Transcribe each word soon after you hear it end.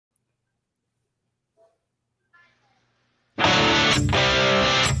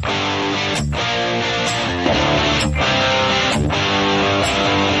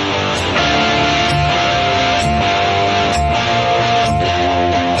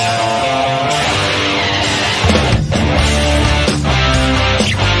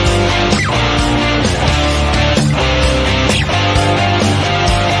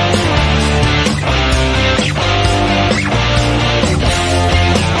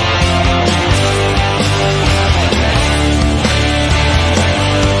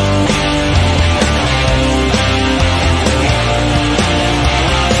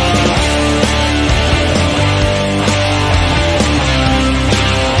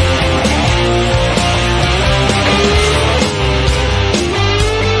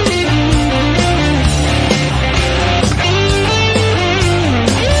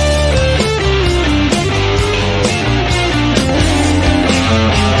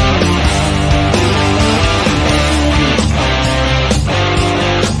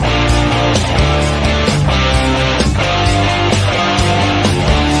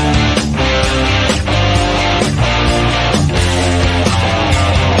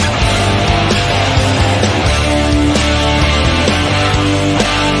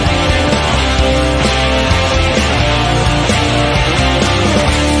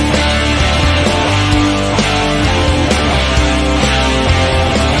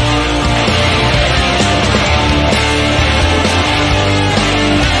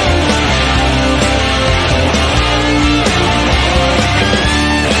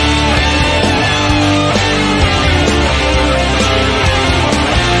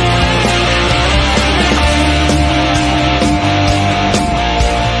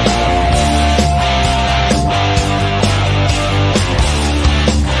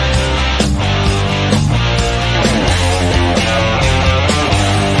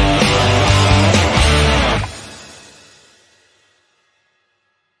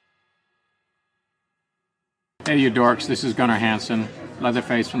Hey, you dorks, this is Gunnar Hansen,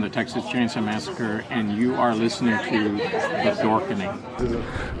 Leatherface from the Texas Chainsaw Massacre, and you are listening to The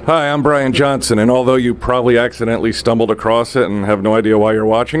Dorkening. Hi, I'm Brian Johnson, and although you probably accidentally stumbled across it and have no idea why you're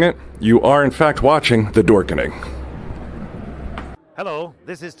watching it, you are in fact watching The Dorkening. Hello,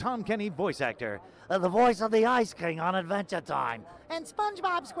 this is Tom Kenny, voice actor, the voice of the Ice King on Adventure Time, and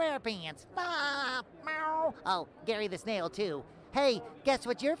SpongeBob SquarePants. Ah, meow. Oh, Gary the Snail, too. Hey, guess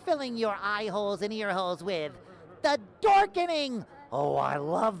what you're filling your eye holes and ear holes with? The Dorkening! Oh, I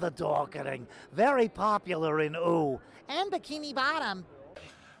love The Dorkening. Very popular in Ooh and Bikini Bottom.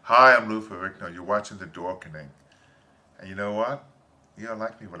 Hi, I'm Lou Ferrigno. You're watching The Dorkening. And you know what? You don't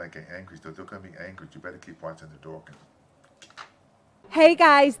like me when I get angry, so don't get me angry. You better keep watching The Dorkening. Hey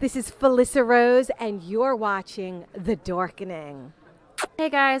guys, this is Felissa Rose, and you're watching The Dorkening. Hey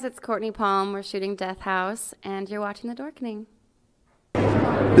guys, it's Courtney Palm. We're shooting Death House, and you're watching The Dorkening.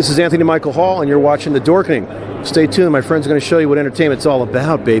 This is Anthony Michael Hall, and you're watching The Dorkening. Stay tuned, my friends are going to show you what entertainment's all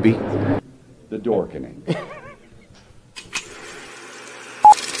about, baby. The Dorkening.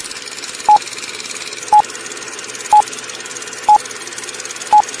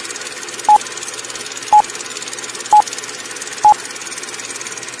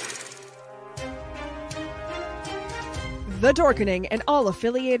 The Dorkening and all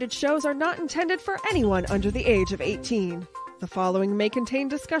affiliated shows are not intended for anyone under the age of 18. The following may contain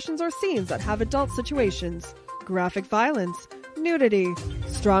discussions or scenes that have adult situations, graphic violence, nudity,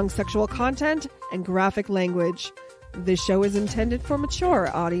 strong sexual content, and graphic language. This show is intended for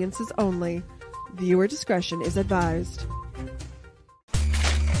mature audiences only. Viewer discretion is advised.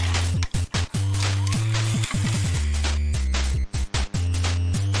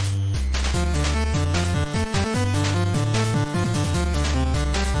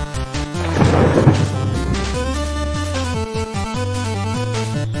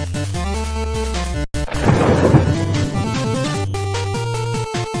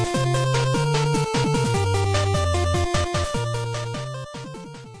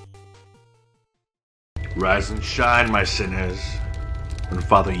 Rise and shine, my sinners. When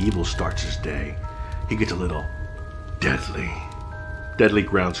Father Evil starts his day, he gets a little deadly. Deadly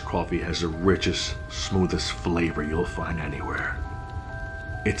Grounds coffee has the richest, smoothest flavor you'll find anywhere.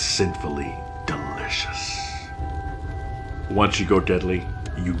 It's sinfully delicious. Once you go deadly,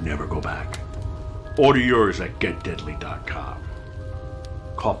 you never go back. Order yours at getdeadly.com.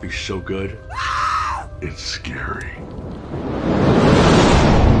 Coffee's so good, it's scary.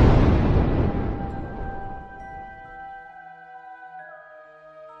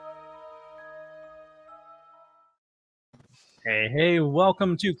 Hey,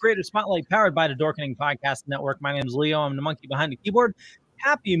 welcome to Creator Spotlight, powered by the Dorkening Podcast Network. My name is Leo. I'm the monkey behind the keyboard.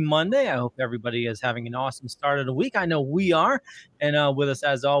 Happy Monday. I hope everybody is having an awesome start of the week. I know we are. And with us,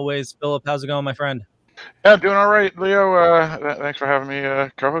 as always, Philip. How's it going, my friend? Yeah, doing all right, Leo. Thanks for having me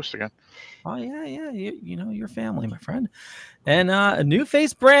co-host again. Oh, yeah. You know, your family, my friend. And a new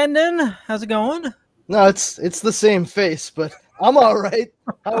face, Brandon. How's it going? No, it's the same face, but I'm all right.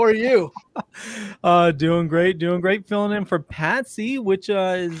 How are you? Doing great. Filling in for Patsy, which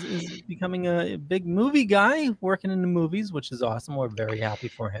is becoming a big movie guy, working in the movies, which is awesome. We're very happy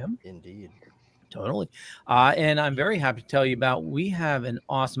for him. Indeed. Totally. And I'm very happy to tell you about, we have an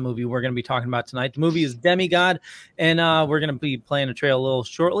awesome movie we're going to be talking about tonight. The movie is Demigod, and we're going to be playing a trailer a little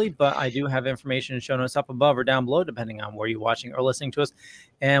shortly, but I do have information and show notes up above or down below, depending on where you're watching or listening to us.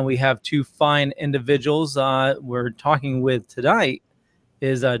 And we have two fine individuals we're talking with tonight.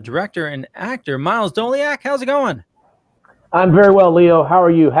 Is director and actor Miles Doleac. How's it going? I'm very well, Leo. How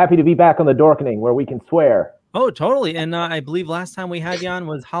are you? Happy to be back on The Dorkening, where we can swear. Oh, totally. And I believe last time we had you on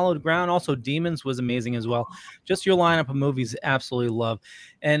was Hallowed Ground. Also, Demons was amazing as well. Just your lineup of movies, absolutely love.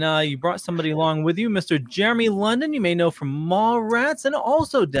 And you brought somebody along with you, Mr. Jeremy London. You may know from Mallrats, and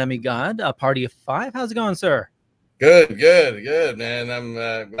also Demigod, a Party of Five. How's it going, sir? Good, man. I'm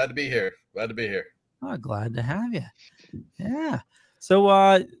glad to be here. Oh, glad to have you. Yeah.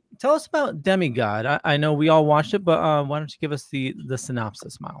 So tell us about Demigod. I know we all watched it, but why don't you give us the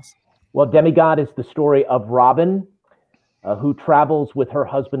synopsis, Miles? Well, Demigod is the story of Robin, who travels with her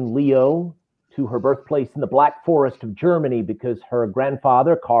husband Leo to her birthplace in the Black Forest of Germany because her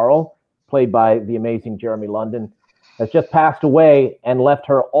grandfather, Carl, played by the amazing Jeremy London, has just passed away and left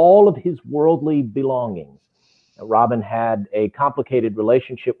her all of his worldly belongings. Robin had a complicated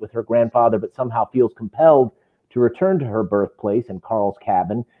relationship with her grandfather, but somehow feels compelled to return to her birthplace and Carl's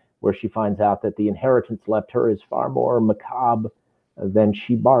cabin, where she finds out that the inheritance left her is far more macabre than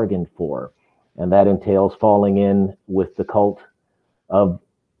she bargained for. And that entails falling in with the cult of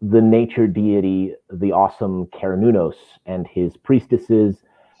the nature deity, the awesome Cernunnos, and his priestesses,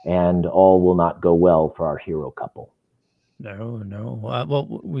 and all will not go well for our hero couple. No.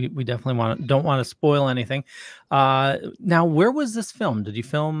 Well, we definitely don't want to spoil anything. Now, where was this filmed? Did you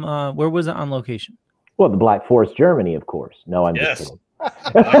film? Where was it on location? Well, the Black Forest, Germany, of course. No, I'm just kidding.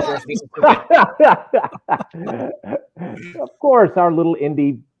 Of course, our little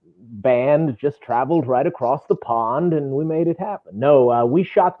indie band just traveled right across the pond, and we made it happen. No, we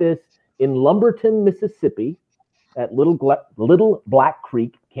shot this in Lumberton, Mississippi, at Little Black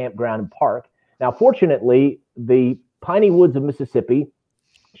Creek Campground and Park. Now, fortunately, the Piney Woods of Mississippi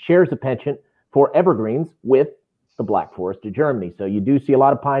shares a penchant for evergreens with the Black Forest of Germany. So you do see a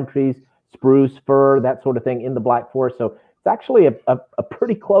lot of pine trees, spruce, fir, that sort of thing in the Black Forest. So it's actually a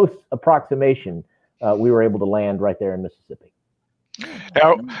pretty close approximation. We were able to land right there in Mississippi.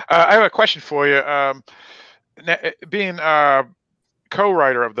 Now, I have a question for you. Being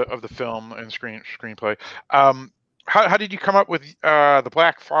co-writer of the film and screenplay, how did you come up with the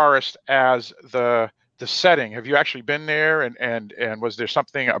Black Forest as the setting? Have you actually been there, and was there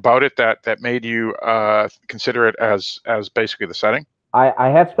something about it that made you consider it as basically the setting? I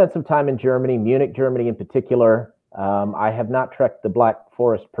have spent some time in Germany, Munich, Germany in particular. I have not trekked the Black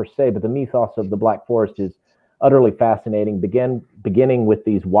Forest per se, but the mythos of the Black Forest is utterly fascinating, beginning with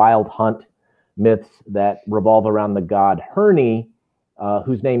these wild hunt myths that revolve around the god Herni,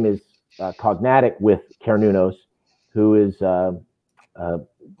 whose name is cognatic with Cernunnos, who is a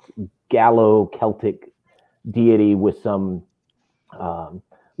Gallo-Celtic deity with some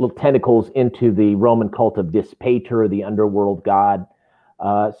little tentacles into the Roman cult of Dispater, the underworld god.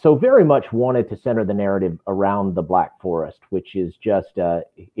 So very much wanted to center the narrative around the Black Forest, which is just,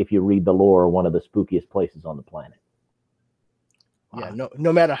 if you read the lore, one of the spookiest places on the planet. Yeah,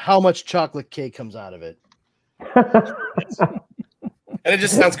 no matter how much chocolate cake comes out of it. And it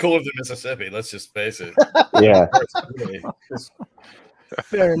just sounds cooler than Mississippi. Let's just face it. Yeah.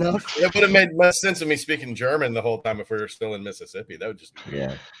 Fair enough. It would have made much sense of me speaking German the whole time if we were still in Mississippi. That would just be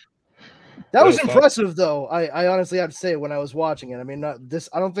That was impressive, though. I honestly have to say when I was watching it. I mean, I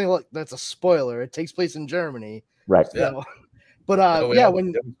don't think that's a spoiler. It takes place in Germany, right? So, but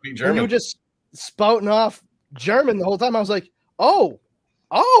when you were just spouting off German the whole time, I was like, oh,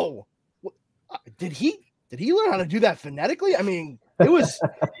 did he learn how to do that phonetically? I mean, it was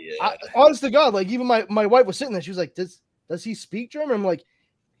honest to God. Like even my wife was sitting there. She was like, does he speak German? I'm like,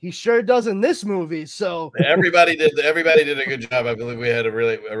 he sure does in this movie. So everybody did a good job. I believe we had a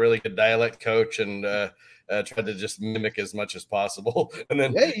really good dialect coach and tried to just mimic as much as possible, and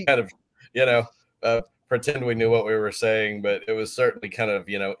then kind of pretend we knew what we were saying. But it was certainly kind of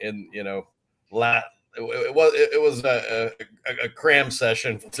it was a cram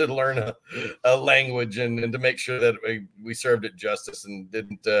session to learn a language and to make sure that we served it justice and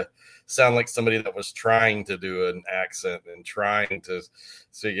didn't sound like somebody that was trying to do an accent and trying to.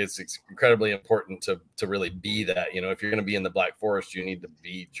 So it's incredibly important to really be that. If you're going to be in the Black Forest, you need to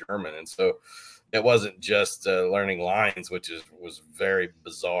be German. And so it wasn't just learning lines, which was very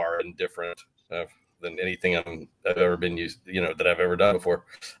bizarre and different than anything I've ever been used, that I've ever done before.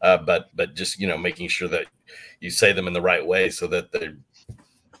 But just, making sure that you say them in the right way so that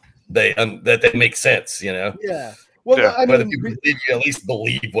they make sense, Yeah. Well, I mean, but if you believe, you at least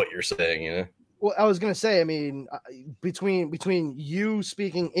believe what you're saying, Well, I was going to say, I mean, between you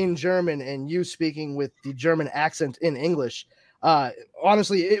speaking in German and you speaking with the German accent in English,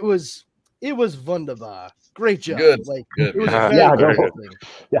 honestly, it was wunderbar. Great job. Good. It was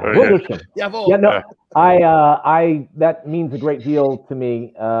that means a great deal to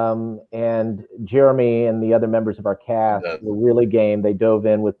me. And Jeremy and the other members of our cast were really game. They dove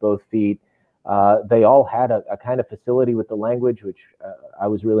in with both feet. They all had a kind of facility with the language, which I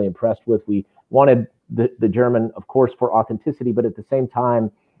was really impressed with. We wanted the German, of course, for authenticity, but at the same time,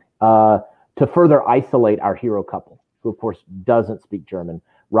 to further isolate our hero couple, who, of course, doesn't speak German.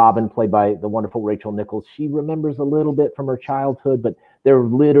 Robin, played by the wonderful Rachel Nichols, she remembers a little bit from her childhood, but they're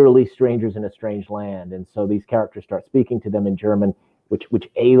literally strangers in a strange land. And so these characters start speaking to them in German, which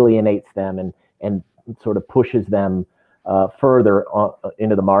alienates them and sort of pushes them further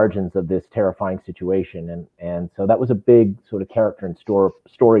into the margins of this terrifying situation. And so that was a big sort of character and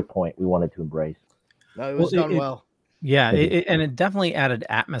story point we wanted to embrace. No, it was done well. Yeah, and it definitely added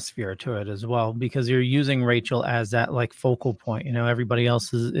atmosphere to it as well, because you're using Rachel as that like focal point. Everybody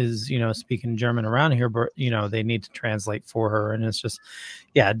else is speaking German around here, but they need to translate for her, and it's just,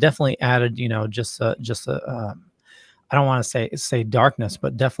 it definitely added just a I don't want to say darkness,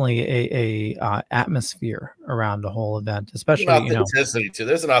 but definitely a atmosphere around the whole event, especially authenticity too.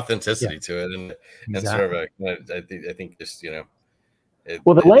 There's an authenticity to it, and sort of I think just the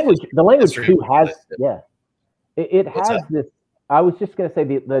language too has it has this I was just going to say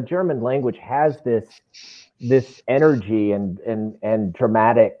the German language has this energy and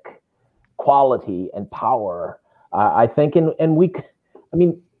dramatic quality and power. I think, and we, I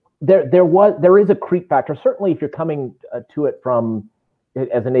mean, there is a creep factor. Certainly, if you're coming to it from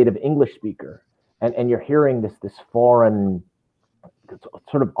as a native English speaker, and you're hearing this foreign,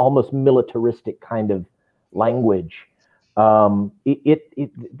 sort of almost militaristic kind of language,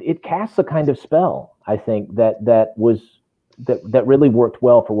 it casts a kind of spell, I think, that really worked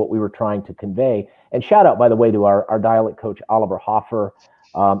well for what we were trying to convey. And shout out, by the way, to our dialect coach Oliver Hoffer,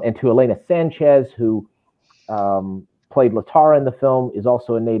 and to Elena Sanchez, who played Latara in the film, is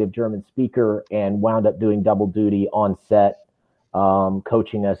also a native German speaker and wound up doing double duty on set,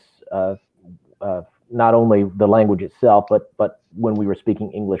 coaching us not only the language itself, but when we were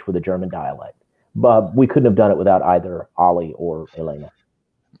speaking English with a German dialect. But we couldn't have done it without either Ollie or Elena.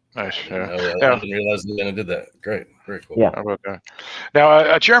 Nice. I didn't realize Elena did that. Great. Very cool. Yeah. How about that?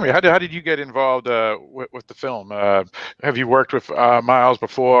 Now, Jeremy, how did you get involved with the film? Have you worked with Miles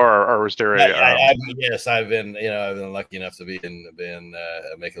before, or was there a? Yes, I've been lucky enough to make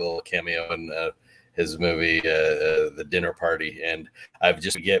a little cameo in his movie, The Dinner Party, and I've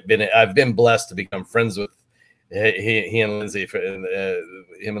been blessed to become friends with him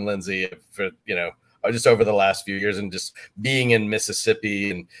and Lindsay for just over the last few years, and just being in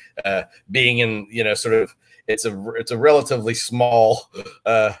Mississippi and being in sort of it's a relatively small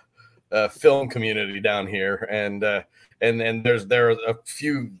film community down here, and there are a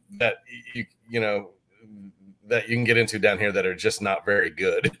few that that you can get into down here that are just not very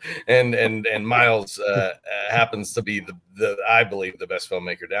good, and Miles happens to be I believe the best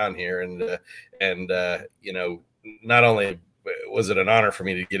filmmaker down here, and not only was it an honor for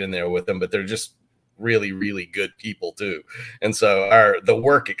me to get in there with them, but they're just really, really good people too. And so the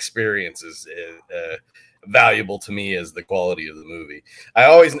work experience is valuable to me as the quality of the movie. I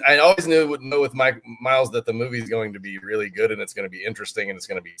always know with Miles that the movie is going to be really good, and it's going to be interesting, and it's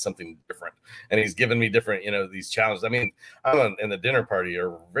going to be something different. And he's given me different, these challenges. I mean, I'm in The Dinner Party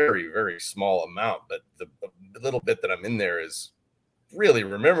a very, very small amount, but the little bit that I'm in there is really,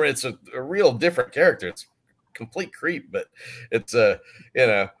 remember, it's a real different character. It's complete creep, but it's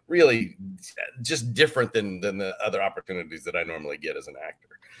really just different than the other opportunities that I normally get as an actor.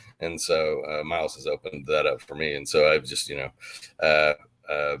 And so Miles has opened that up for me, and so I've just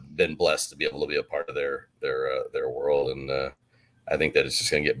been blessed to be able to be a part of their world, and I think that it's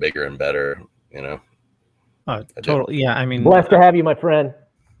just going to get bigger and better. Totally. Yeah, I mean, blessed to have you, my friend.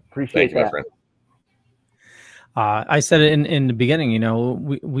 Appreciate Thank you, my friend. I said it in the beginning,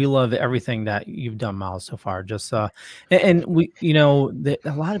 we love everything that you've done, Miles, so far. Just and we,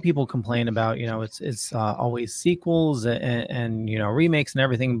 a lot of people complain about, it's always sequels and remakes and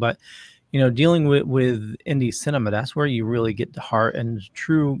everything, but dealing with indie cinema, that's where you really get the heart and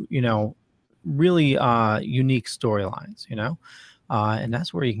true, really unique storylines, and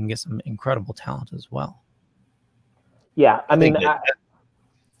that's where you can get some incredible talent as well. Yeah, I mean,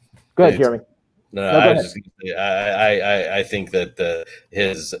 go ahead, Jeremy. No, I was just going to say, I think that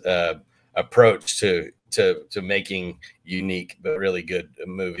his approach to making unique but really good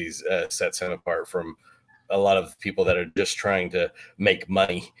movies sets him apart from a lot of people that are just trying to make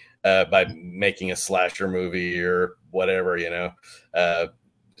money by making a slasher movie or whatever,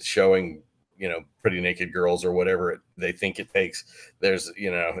 showing pretty naked girls or whatever they think it takes. There's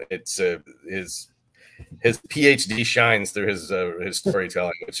it's his Ph.D. shines through his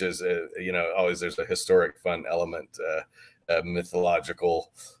storytelling, which is always there's a historic fun element,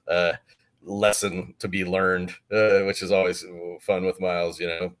 mythological lesson to be learned, which is always fun with Miles.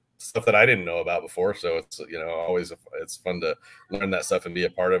 Stuff that I didn't know about before, so it's always it's fun to learn that stuff and be a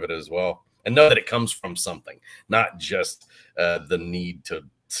part of it as well, and know that it comes from something, not just the need to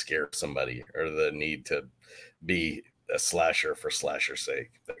scare somebody or the need to be a slasher for slasher's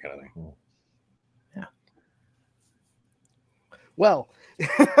sake, that kind of thing. Well,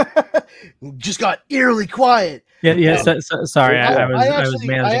 just got eerily quiet. Yeah. Sorry, I was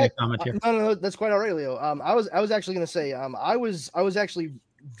managing a comment here. No, that's quite all right, Leo. I was actually going to say, I was actually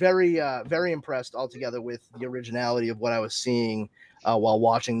very impressed altogether with the originality of what I was seeing while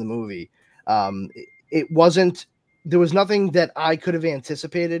watching the movie. There was nothing that I could have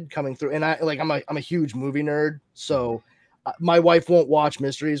anticipated coming through, and I'm a huge movie nerd, so my wife won't watch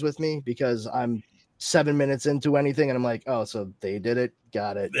mysteries with me because I'm 7 minutes into anything and I'm like, oh, so they did it,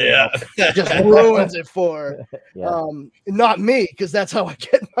 got it. Yeah. Just ruins it for not me, because that's how I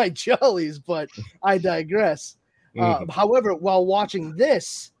get my jollies, but I digress. However, while watching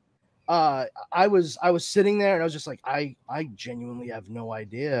this, I was sitting there and I was just like, I genuinely have no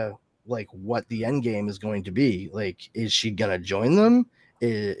idea like what the end game is going to be. Like, is she gonna join them?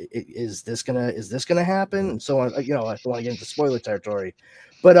 Is this gonna happen? And so on. You know, I don't want to get into spoiler territory,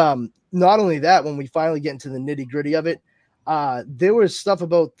 but not only that, when we finally get into the nitty gritty of it, there was stuff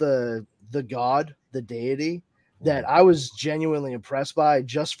about the god, the deity, that I was genuinely impressed by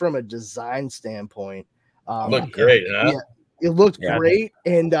just from a design standpoint. Looked great, huh? Yeah, it looked great,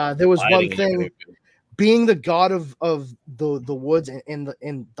 and there was one thing. Being the god of the woods and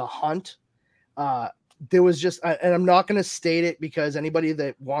the hunt, there was just, and I'm not going to state it because anybody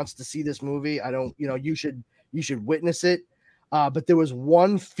that wants to see this movie, you should witness it. But there was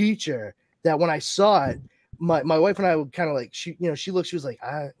one feature that when I saw it, my wife and I would kind of like, she was like,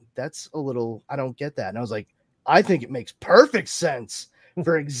 that's a little, I don't get that. And I was like, I think it makes perfect sense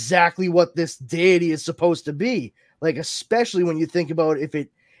for exactly what this deity is supposed to be. Like, especially when you think about if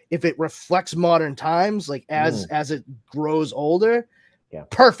it reflects modern times, like as it grows older. Yeah,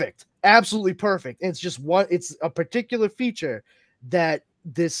 perfect, absolutely perfect. It's just it's a particular feature that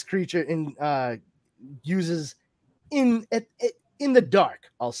this creature uses in the dark,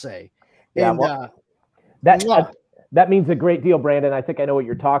 I'll say. Yeah, and that means a great deal, Brandon. I think I know what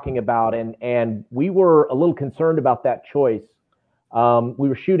you're talking about, and we were a little concerned about that choice. We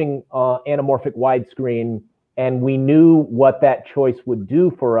were shooting anamorphic widescreen, and we knew what that choice would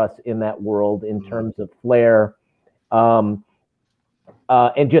do for us in that world in terms of flair, and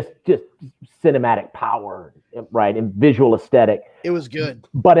just cinematic power, right, and visual aesthetic. It was good,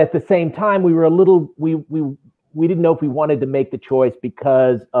 but at the same time, we were a little we didn't know if we wanted to make the choice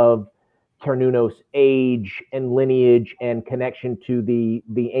because of Cernunnos' age and lineage and connection to the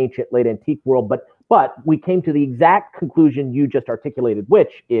ancient late antique world, but we came to the exact conclusion you just articulated,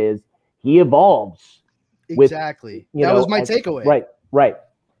 which is he evolves. Exactly. That was my takeaway. Right.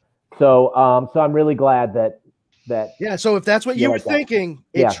 So I'm really glad that. Yeah. So if that's what you were thinking,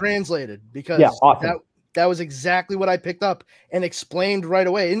 it translated, because awesome. that was exactly what I picked up and explained right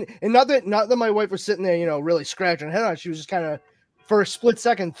away. And not that my wife was sitting there, really scratching her head on it. She was just kind of for a split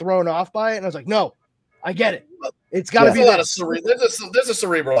second thrown off by it. And I was like, no, I get it. It's got to be there's a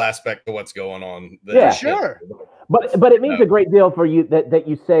cerebral aspect to what's going on. Yeah, sure. But it means a great deal for you that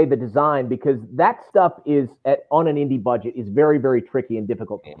you say the design, because that stuff is on an indie budget is very, very tricky and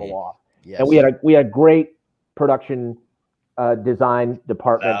difficult to pull off. Yes. And we had great production design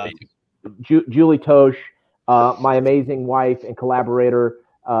department. Julie Tosh, my amazing wife and collaborator,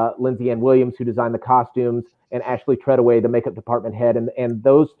 Lindsay Ann Williams, who designed the costumes, and Ashley Treadaway, the makeup department head, and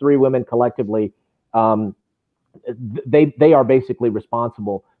those three women collectively, they are basically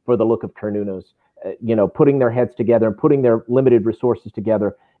responsible for the look of Cernunnos. Putting their heads together and putting their limited resources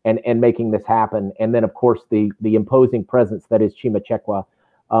together and making this happen. And then, of course, the imposing presence that is Chimachekwa.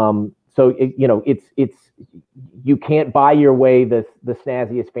 So it's you can't buy your way the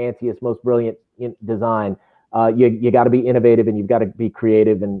snazziest, fanciest, most brilliant design. You got to be innovative, and you've got to be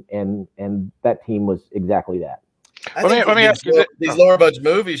creative, and that team was exactly that. Let me ask you, these lower budget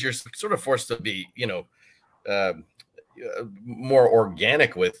movies, you're sort of forced to be more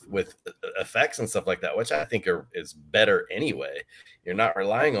organic with effects and stuff like that, which I think is better anyway. You're not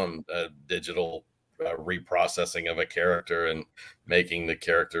relying on digital reprocessing of a character and making the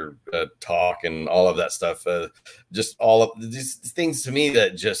character talk and all of that stuff. Just all of these things to me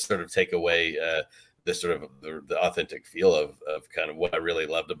that just sort of take away the sort of the authentic feel of kind of what I really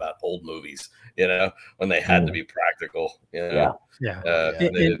loved about old movies, when they had to be practical.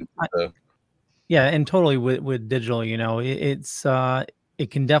 Yeah, and totally with digital, it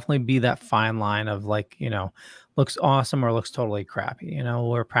can definitely be that fine line of looks awesome or looks totally crappy,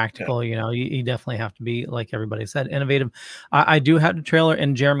 or practical. You definitely have to be, like everybody said, innovative. I do have the trailer,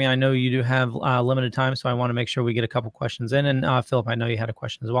 and Jeremy, I know you do have limited time, so I want to make sure we get a couple questions in. And Philip, I know you had a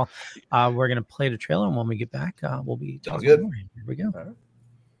question as well. We're going to play the trailer, and when we get back, we'll be talking more. Here we go.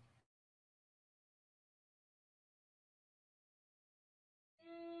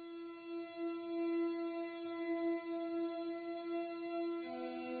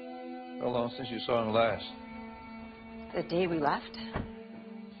 How long since you saw him last? The day we left.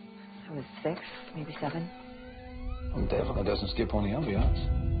 I was 6, maybe 7. Well, definitely doesn't skip on the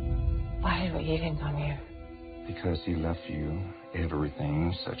ambiance. Why did we even come here? Because he left you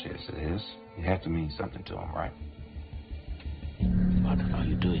everything such as it is. You have to mean something to him, right? What are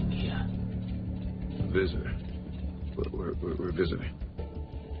you doing here? A visitor. We're visiting.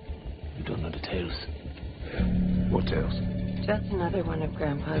 You don't know the tales. What tales? Just another one of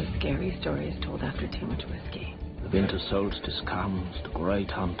Grandpa's scary stories told after too much whiskey. The winter solstice comes, the great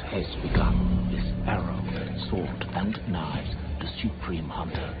hunt has begun. With arrow, sword, and knives, the supreme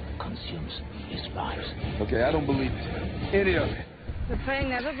hunter consumes his lives. Okay, I don't believe it. Any of it. The prey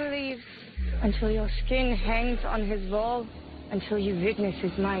never believes until your skin hangs on his wall, until you witness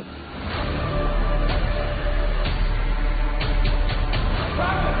his might.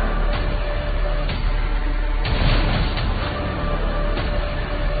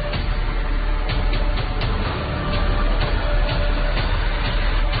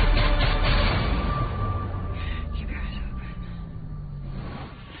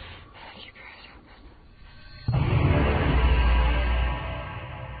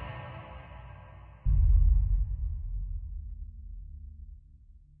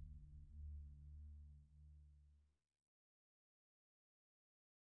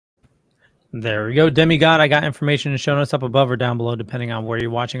 There we go. Demigod, I got information in show notes up above or down below, depending on where you're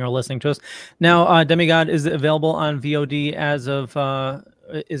watching or listening to us. Now, Demigod, is it available on VOD as of,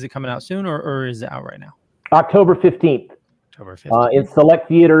 is it coming out soon or is it out right now? October 15th. October 15th. In select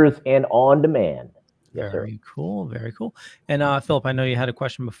theaters and on demand. Yes, very cool. Very cool. And Philip, I know you had a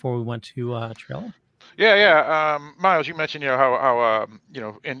question before we went to trailer. Yeah. Miles, you mentioned, how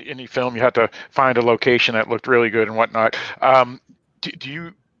in any film you had to find a location that looked really good and whatnot.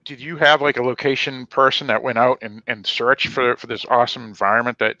 Did you have like a location person that went out and searched for this awesome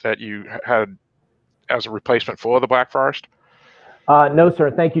environment that you had as a replacement for the Black Forest? No, sir.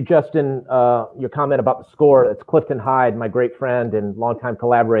 Thank you, Justin. Your comment about the score, it's Clifton Hyde, my great friend and longtime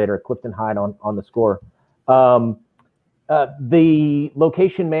collaborator, Clifton Hyde on the score. The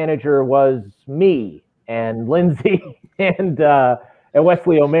location manager was me and Lindsay and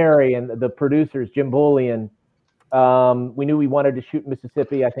Wesley O'Mary and the producers, Jim Bullion. We knew we wanted to shoot in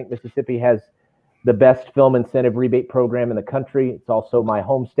Mississippi. I think Mississippi has the best film incentive rebate program in the country. It's also my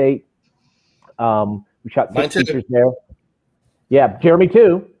home state. We shot 6 features there. Yeah, Jeremy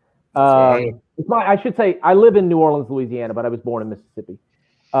too. I should say I live in New Orleans, Louisiana, but I was born in Mississippi.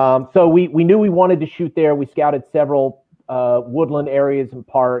 So we knew we wanted to shoot there. We scouted several woodland areas and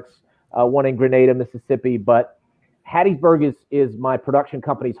parks, one in Grenada, Mississippi. But Hattiesburg is my production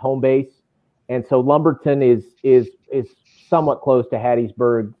company's home base. And so Lumberton is somewhat close to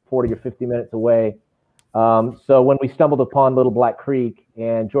Hattiesburg, 40 or 50 minutes away. So when we stumbled upon Little Black Creek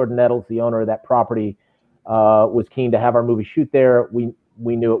and Jordan Nettles, the owner of that property, was keen to have our movie shoot there, we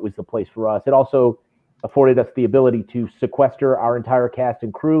knew it was the place for us. It also afforded us the ability to sequester our entire cast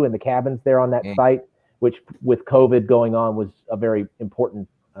and crew in the cabins there on that site, which with COVID going on was a very important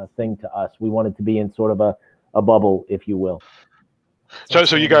thing to us. We wanted to be in sort of a bubble, if you will.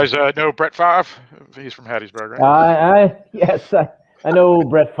 So you guys know Brett Favre? He's from Hattiesburg, right? Yes, I know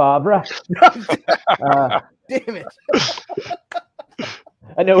Brett Favre. Damn it.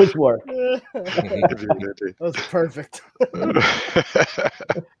 I know his work. That was perfect.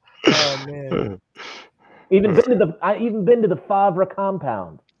 Oh man. I even been to the Favre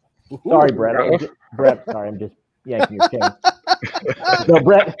compound. Sorry, Brett. I'm just yanking your chain. So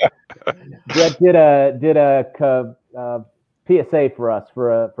Brett did a PSA for us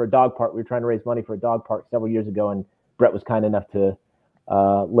for a dog park. We were trying to raise money for a dog park several years ago, and Brett was kind enough to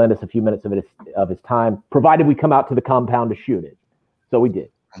lend us a few minutes of his time, provided we come out to the compound to shoot it. So we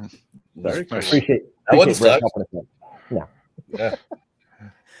did. Very cool. Appreciate Brett helping us out. Yeah.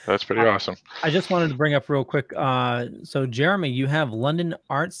 That's pretty awesome. I just wanted to bring up real quick. So Jeremy, you have London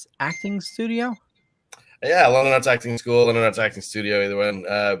Arts Acting Studio? Yeah, London Arts Acting School, London Arts Acting Studio, either one.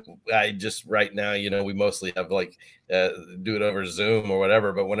 I just right now, we mostly have like do it over Zoom or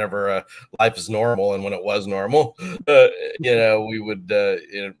whatever. But whenever life is normal, and when it was normal, we would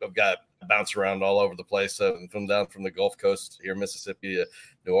have got bounce around all over the place, from the Gulf Coast here, Mississippi,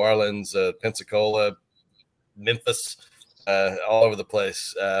 New Orleans, Pensacola, Memphis, all over the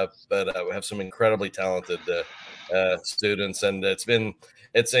place. But we have some incredibly talented students, and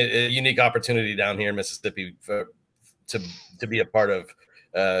it's a unique opportunity down here in Mississippi to be a part of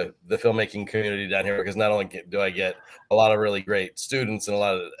the filmmaking community down here, because not only do I get a lot of really great students and a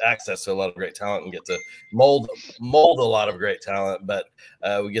lot of access to a lot of great talent and get to mold a lot of great talent, but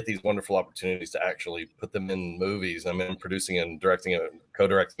we get these wonderful opportunities to actually put them in movies. I'm in producing and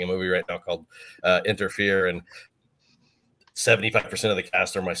co-directing a movie right now called Interfere, and 75% of the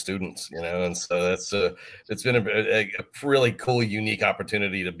cast are my students, and so that's it's been a really cool, unique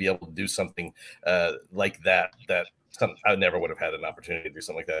opportunity to be able to do something like that. I never would have had an opportunity to do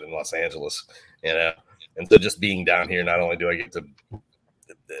something like that in Los Angeles, and so just being down here, not only do I get to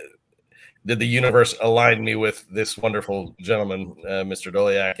did the universe align me with this wonderful gentleman, Mr.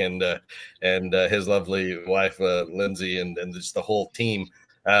 Doleac, and his lovely wife, Lindsay, and just the whole team,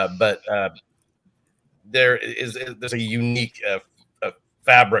 but there's a unique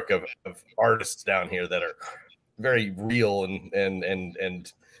fabric of artists down here that are very real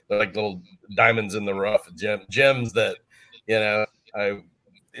and they're like little diamonds in the rough, gems that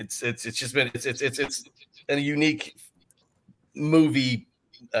it's just been it's a unique movie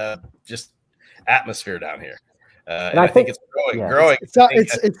just atmosphere down here, and I think it's growing.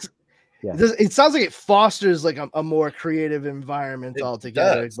 It sounds like it fosters like a more creative environment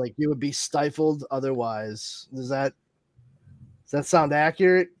altogether. It's like you would be stifled otherwise. Does that sound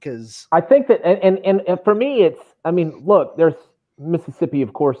accurate? Because I think that, and for me, it's, I mean, look, there's Mississippi,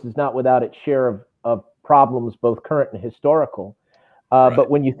 of course, is not without its share of problems, both current and historical. But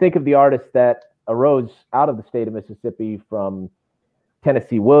when you think of the artists that arose out of the state of Mississippi, from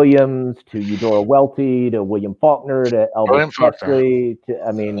Tennessee Williams to Eudora Welty to William Faulkner to Elvis Presley to,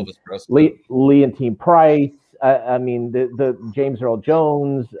 I mean, Leontine Price, I mean, the James Earl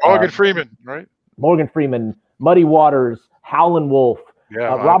Jones, Morgan Freeman, right? Morgan Freeman, Muddy Waters, Howlin' Wolf,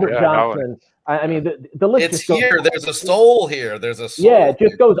 Robert Johnson. I mean, the list. It's here. There's a soul here. There's a soul. Yeah, it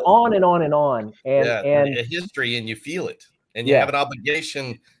just goes on and on and on. And a history, and you feel it, and you have an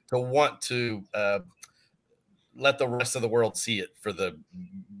obligation to want to let the rest of the world see it for the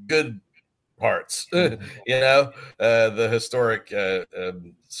good parts. You know, the historic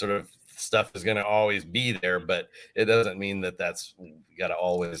sort of stuff is going to always be there, but it doesn't mean that that's got to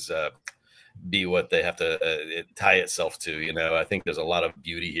always be what they have to tie itself to. You know, I think there's a lot of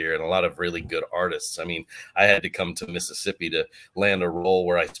beauty here and a lot of really good artists. I mean, I had to come to Mississippi to land a role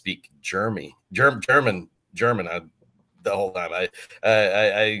where I speak German the whole time.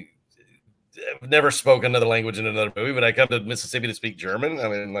 I've never spoken another language in another movie, but I come to Mississippi to speak German. I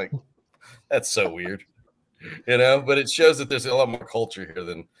mean, like, that's so weird, you know, but it shows that there's a lot more culture here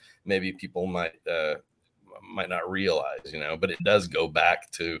than maybe people might not realize, you know, but it does go back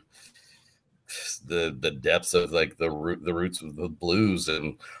to the depths of like the roots of the blues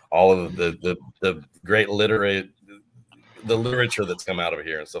and all of the great literature that's come out of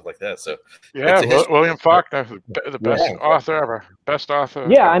here and stuff like that. So yeah, William Faulkner, the best author ever, best author.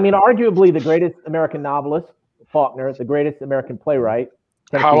 Yeah, I mean, arguably the greatest American novelist, Faulkner, the greatest American playwright.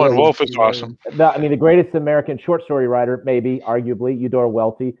 Howlin' Wolf is awesome. I mean, the greatest American short story writer, maybe, arguably, Eudora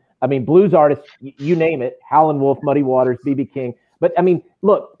Welty. I mean, blues artists, you name it, Howlin' Wolf, Muddy Waters, B.B. King. But I mean,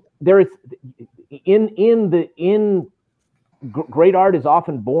 look, there is great art is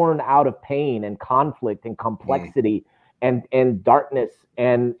often born out of pain and conflict and complexity and darkness,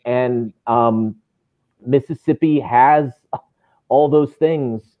 and Mississippi has all those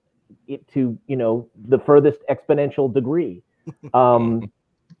things to, you know, the furthest exponential degree.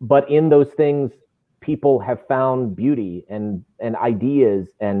 But in those things, people have found beauty and ideas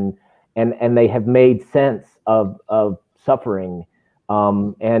and they have made sense of suffering.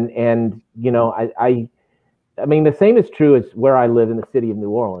 And you know, I mean, the same is true as where I live in the city of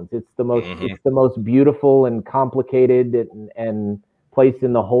New Orleans. It's the most it's the most beautiful and complicated and place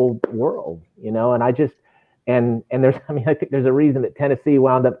in the whole world, you know. And I just and there's, I mean, I think there's a reason that Tennessee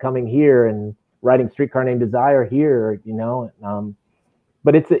wound up coming here and writing Streetcar Named Desire here, you know.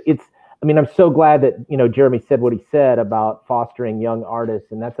 But it's I mean, I'm so glad that, you know, Jeremy said what he said about fostering young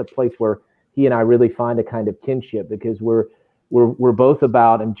artists, and that's a place where he and I really find a kind of kinship, because we're both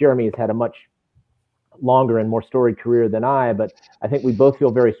about, and Jeremy has had a much longer and more storied career than I, but I think we both feel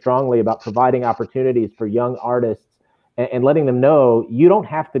very strongly about providing opportunities for young artists and letting them know you don't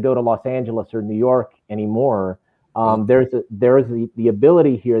have to go to Los Angeles or New York anymore. There's the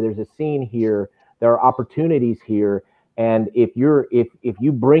ability here. There's a scene here. There are opportunities here. And if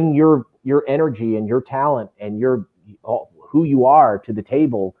you bring your energy and your talent and who you are to the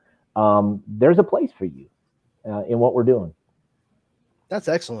table, there's a place for you in what we're doing. That's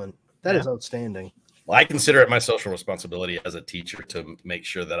excellent. That is outstanding. Well, I consider it my social responsibility as a teacher to make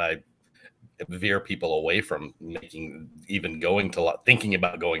sure that I veer people away from thinking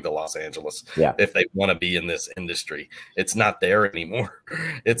about going to Los Angeles. If they want to be in this industry, it's not there anymore.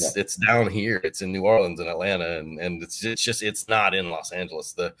 It's down here. It's in New Orleans and Atlanta, and it's not in Los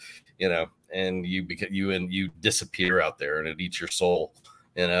Angeles. And you disappear out there, and it eats your soul.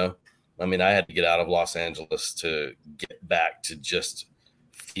 You know, I mean, I had to get out of Los Angeles to get back to just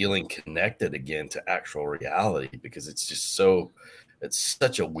feeling connected again to actual reality, because it's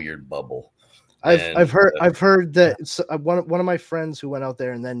such a weird bubble. I've heard that one of my friends who went out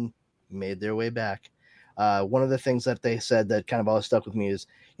there and then made their way back. One of the things that they said that kind of always stuck with me is,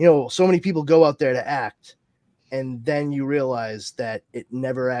 you know, so many people go out there to act, and then you realize that it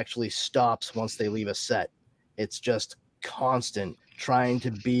never actually stops once they leave a set. It's just constant trying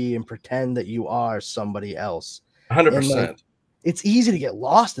to be and pretend that you are somebody else. 100%. It's easy to get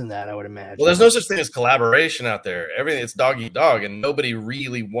lost in that, I would imagine. Well, there's no such thing as collaboration out there. Everything, it's dog eat dog, and nobody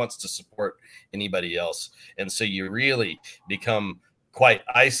really wants to support anybody else. And so you really become quite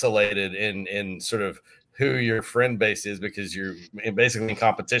isolated in sort of who your friend base is, because you're basically in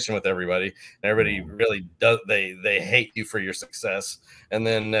competition with everybody, and everybody really does, they hate you for your success. And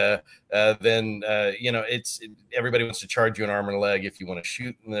then you know, everybody wants to charge you an arm and a leg if you want to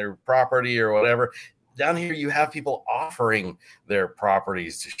shoot in their property or whatever. Down here, you have people offering their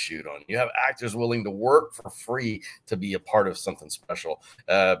properties to shoot on. You have actors willing to work for free to be a part of something special,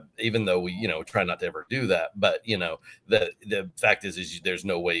 even though we, you know, try not to ever do that. But, you know, the fact is there's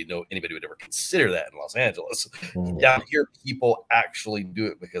no way anybody would ever consider that in Los Angeles. Down here, people actually do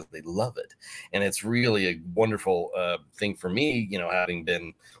it because they love it. And it's really a wonderful thing for me, you know, having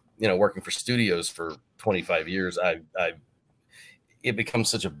been, you know, working for studios for 25 years. It becomes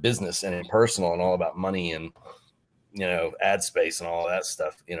such a business and impersonal and all about money and, you know, ad space and all that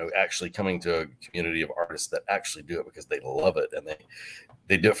stuff, you know, actually coming to a community of artists that actually do it because they love it, and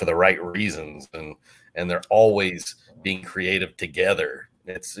they do it for the right reasons, and they're always being creative together.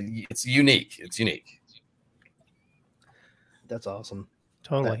 It's unique. It's unique. That's awesome.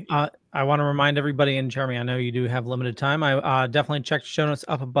 Totally. I want to remind everybody, and Jeremy, I know you do have limited time. I definitely check the show notes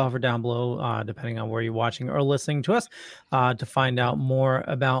up above or down below, depending on where you're watching or listening to us, to find out more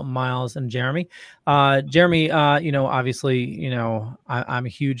about Miles and Jeremy. Jeremy, you know, obviously, you know, I'm a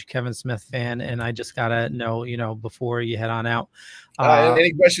huge Kevin Smith fan, and I just gotta know, you know, before you head on out.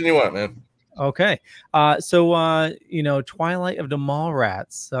 Any question you want, man. Okay. So, you know, Twilight of the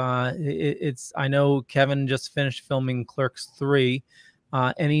Mallrats, I know Kevin just finished filming Clerks 3.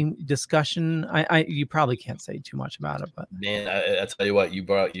 Any discussion? You probably can't say too much about it, but man, I tell you what, you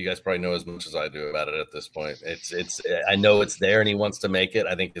guys probably know as much as I do about it at this point. I know it's there, and he wants to make it.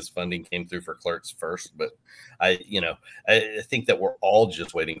 I think his funding came through for Clerks first, but I think that we're all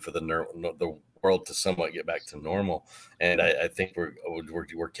just waiting for the world to somewhat get back to normal, and I think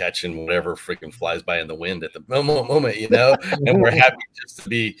we're catching whatever freaking flies by in the wind at the moment, you know, and we're happy just to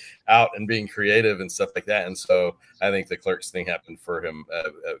be out and being creative and stuff like that. And so I think the Clerks thing happened for him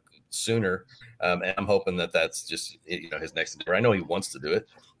sooner, and I'm hoping that that's just, you know, his next endeavor. I know he wants to do it.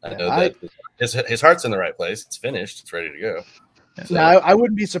 I know that his heart's in the right place. It's finished. It's ready to go. So, now, I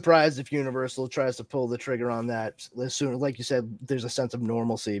wouldn't be surprised if Universal tries to pull the trigger on that as soon. Like you said, there's a sense of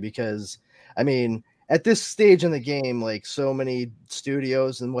normalcy, because I mean, at this stage in the game, like so many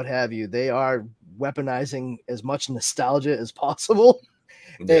studios and what have you, they are weaponizing as much nostalgia as possible.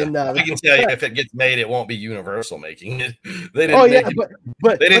 Yeah. And I can tell you, if it gets made, it won't be Universal making it. They didn't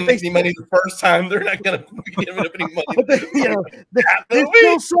but they didn't make any money the first time. They're not going to give it any money. You know, there's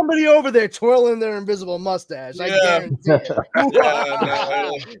still somebody over there twirling their invisible mustache. I guarantee it.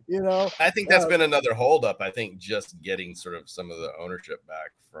 You know, I think that's been another holdup. I think just getting sort of some of the ownership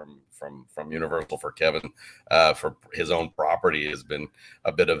back from Universal for Kevin for his own property has been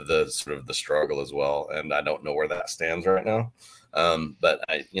a bit of the sort of the struggle as well. And I don't know where that stands right now. But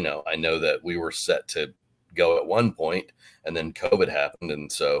I know that we were set to go at one point, and then COVID happened, and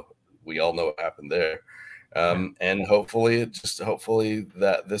so we all know what happened there. And hopefully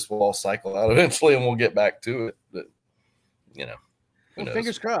that this will all cycle out eventually, and we'll get back to it. But you know, well,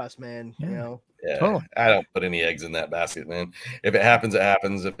 fingers crossed, man. Yeah. You know, Totally. I don't put any eggs in that basket, man. If it happens, it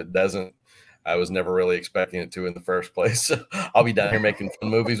happens. If it doesn't, I was never really expecting it to in the first place. I'll be down here making fun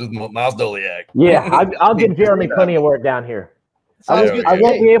movies with Miles Doleac. Yeah, I'll give Jeremy plenty of work down here. I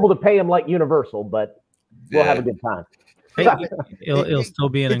won't be able to pay him like Universal, but we'll have a good time. It'll still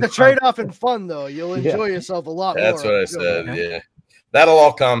be it's a trade-off in fun, though. You'll enjoy yourself a lot more. That's what I said. Yeah, that'll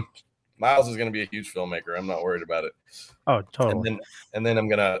all come. Miles is going to be a huge filmmaker. I'm not worried about it. Oh, totally. And then I'm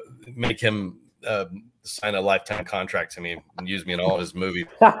going to make him sign a lifetime contract to me and use me in all of his movies.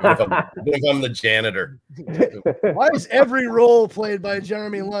 If I'm the janitor. Why is every role played by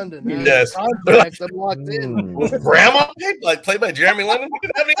Jeremy London? Yes. Contracts, I'm locked in. Grandma played by Jeremy London? We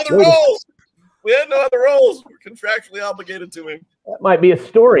didn't have any other roles. We had no other roles. We're contractually obligated to him. That might be a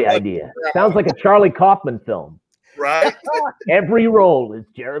story idea. Sounds like a Charlie Kaufman film. Right? Every role is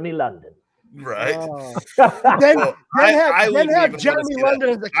Jeremy London. Right. Then have Jeremy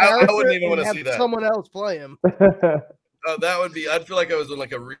London as the character. I wouldn't even want to have see that. Someone else play him. Oh, that would be. I'd feel like I was on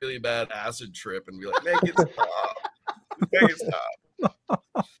like a really bad acid trip and be like, "Make it stop! Make it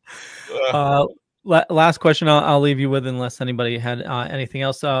stop!" Last question I'll leave you with, unless anybody had anything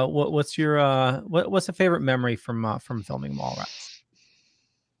else. What's your what's a favorite memory from filming Mallrats?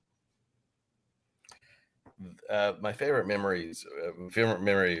 My favorite memory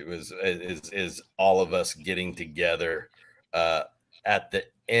is all of us getting together at the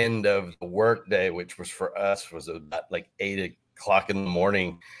end of the workday, which was for us was about like 8 o'clock in the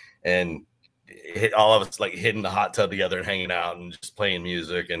morning, and all of us like hitting the hot tub together and hanging out and just playing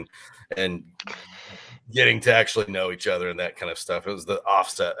music and getting to actually know each other and that kind of stuff. It was the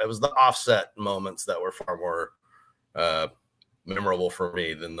offset moments that were far more memorable for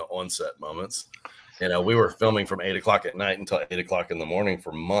me than the onset moments. You know, we were filming from 8 o'clock at night until 8 o'clock in the morning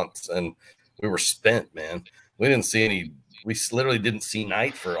for months, and we were spent, man. We literally didn't see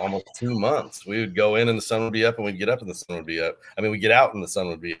night for almost 2 months. We would go in and the sun would be up, and we'd get up and the sun would be up. I mean, we'd get out and the sun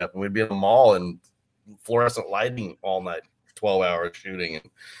would be up, and we'd be in the mall and fluorescent lighting all night, 12 hours shooting and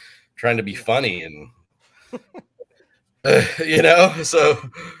trying to be funny. And you know, so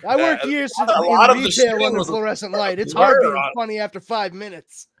I worked years in retail under fluorescent light. It's hard being funny after 5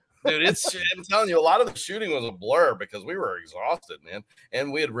 minutes. Dude, I'm telling you, a lot of the shooting was a blur because we were exhausted, man.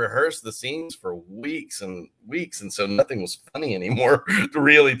 And we had rehearsed the scenes for weeks and weeks. And so nothing was funny anymore,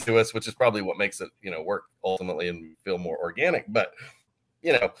 really, to us, which is probably what makes it, you know, work ultimately and feel more organic. But,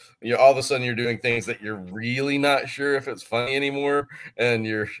 you know, all of a sudden you're doing things that you're really not sure if it's funny anymore. And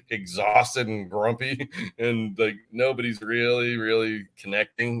you're exhausted and grumpy. And like nobody's really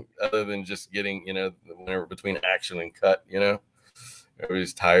connecting other than just getting, you know, whenever between action and cut, you know.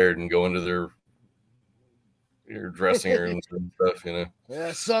 Everybody's tired and going to their dressing rooms and stuff, you know.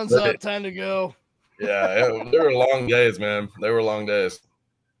 Yeah, sun's up, time to go. Yeah, they were long days, man. They were long days.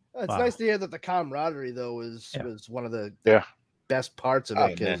 It's nice to hear that the camaraderie though was one of the best parts of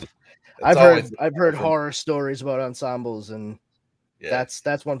it. Because I've heard horror stories about ensembles, and that's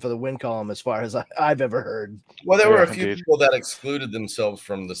one for the win column as far as I've ever heard. Well, there were a few people that excluded themselves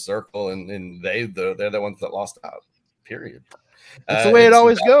from the circle, and they're the ones that lost out. Period. That's the way it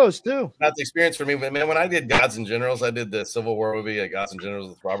always goes, too. Not the experience for me, but man, when I did Gods and Generals, I did the Civil War movie, Gods and Generals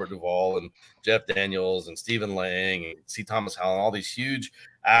with Robert Duvall and Jeff Daniels and Stephen Lang and C. Thomas Howell, all these huge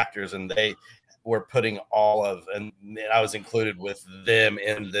actors, and they were putting and I was included with them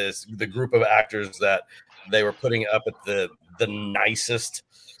in the group of actors that they were putting up at the nicest,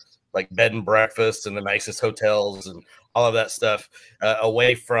 like bed and breakfast and the nicest hotels and all of that stuff,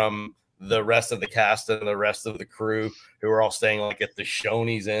 away from the rest of the cast and the rest of the crew who were all staying like at the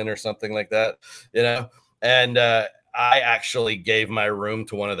Shoney's Inn or something like that, you know. And I actually gave my room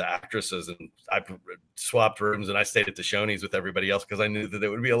to one of the actresses, and I swapped rooms, and I stayed at the Shoney's with everybody else because I knew that it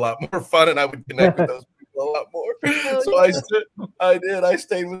would be a lot more fun and I would connect with those people a lot more. So I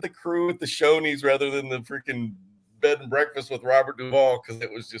stayed with the crew at the Shoney's rather than the freaking bed and breakfast with Robert Duvall because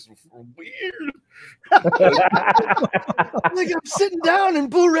it was just weird. Like I'm sitting down and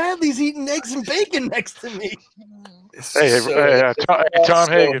Boo Radley's eating eggs and bacon next to me. Tom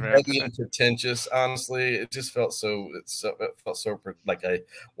Hagen, man. Heavy and pretentious. Honestly, it just felt it felt so like I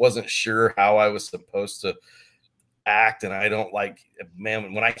wasn't sure how I was supposed to act, and I don't like,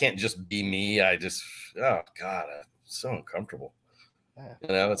 man, when I can't just be me. I just, oh god, I'm so uncomfortable. You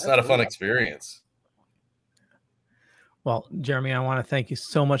know, it's not a fun experience. Well, Jeremy, I want to thank you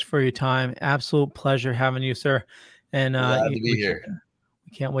so much for your time. Absolute pleasure having you, sir. And glad to be here.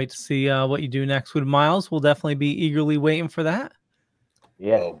 We can't wait to see what you do next with Miles. We'll definitely be eagerly waiting for that.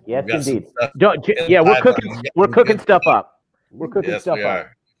 Yes, yes, indeed. We're cooking stuff up. We're cooking stuff up.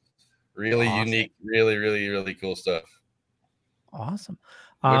 Really unique, really cool stuff. Awesome.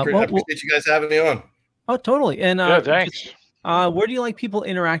 I appreciate you guys having me on. Oh, totally. And thanks. Where do you like people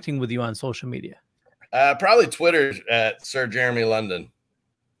interacting with you on social media? Probably Twitter at Sir Jeremy London.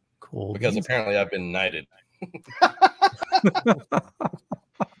 Cool. Because apparently I've been knighted.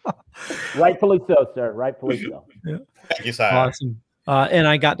 Rightfully so, sir. Rightfully so. Yeah. Thank you, sir. Awesome. And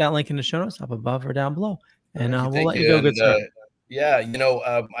I got that link in the show notes up above or down below. And we'll let you go. Good stuff. Yeah, you know,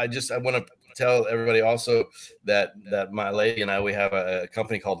 I want to tell everybody also that my lady and I, we have a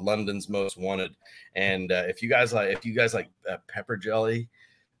company called London's Most Wanted, and if you guys like pepper jelly.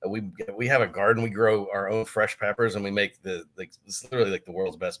 We have a garden. We grow our own fresh peppers, and we make it's literally like the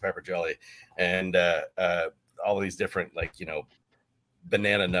world's best pepper jelly, and all these different, like, you know,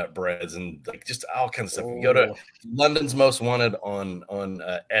 banana nut breads and like just all kinds of stuff. You go to London's Most Wanted on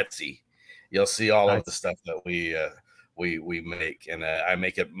Etsy, you'll see all of the stuff that we make, and I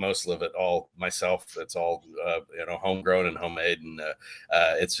make it, most of it all myself. It's all you know, homegrown and homemade, and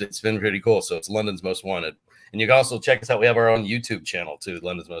it's been pretty cool. So it's London's Most Wanted. And you can also check us out. We have our own YouTube channel too,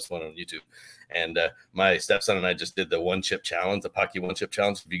 London's Most Wanted on YouTube. And my stepson and I just did the one chip challenge, the Pocky one chip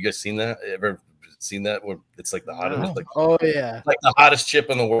challenge. Have you guys seen that? Ever seen that? Where it's like the hottest, like the hottest chip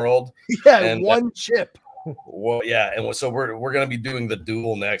in the world. Yeah, and one chip. Well, yeah, and so we're gonna be doing the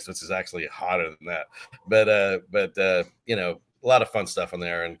duel next, which is actually hotter than that. But you know, a lot of fun stuff on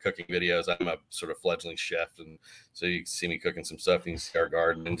there and cooking videos. I'm a sort of fledgling chef, and so you can see me cooking some stuff. You can see our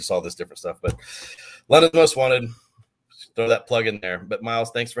garden and just all this different stuff. But London's Most Wanted, throw that plug in there. But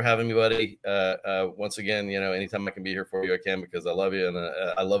Miles, thanks for having me, buddy. Once again, anytime I can be here for you, I can, because I love you, and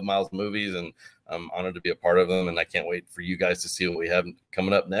I love Miles' movies, and I'm honored to be a part of them, and I can't wait for you guys to see what we have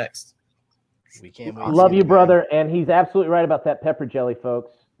coming up next. We can't wait. Love you, brother. And he's absolutely right about that pepper jelly,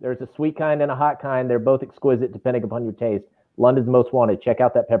 folks. There's a sweet kind and a hot kind. They're both exquisite depending upon your taste. London's most wanted. Check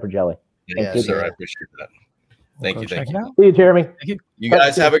out that pepper jelly. Yes, sir. I appreciate that. Thank you. Thank you. See you, Jeremy. Thank you. You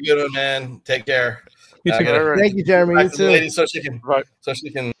guys have a good one, man. Take care. You too. Thank you, Jeremy. You too. Lady, so she can.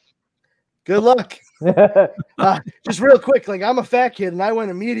 Good luck. Just real quick, like, I'm a fat kid, and I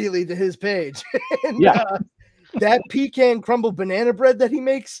went immediately to his page. And, that pecan crumble banana bread that he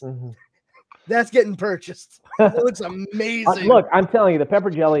makes, that's getting purchased. It looks amazing. Look, I'm telling you, the pepper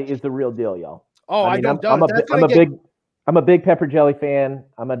jelly is the real deal, y'all. Oh, I don't doubt it. I'm a big pepper jelly fan.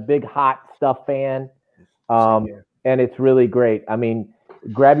 I'm a big hot stuff fan. And it's really great. I mean,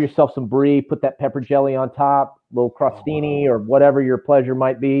 grab yourself some brie, put that pepper jelly on top, little crostini or whatever your pleasure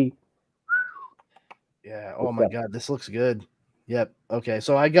might be. Yeah. Oh my God, this looks good. Yep. Okay.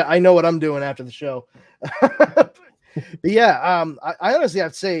 So I know what I'm doing after the show. But yeah, I honestly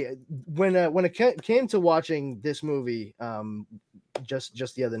have to say, when it came to watching this movie,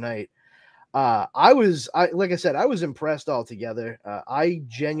 just the other night, like I said, I was impressed altogether. I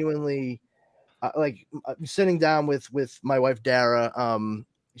genuinely, like, sitting down with my wife Dara.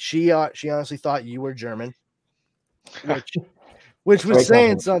 She honestly thought you were German, which was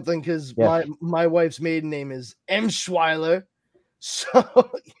saying something, because my wife's maiden name is Emschweiler.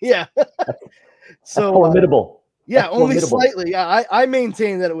 So yeah, so formidable. Yeah, only slightly. Yeah, I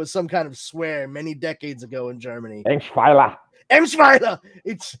maintain that it was some kind of swear many decades ago in Germany. Emschweiler.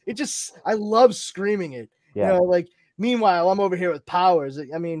 It just, I love screaming it. Yeah. Like, meanwhile, I'm over here with Powers.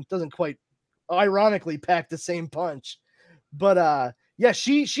 I mean, it doesn't quite, ironically, pack the same punch. But yeah,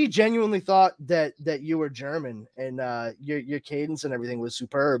 she genuinely thought that you were German, and your cadence and everything was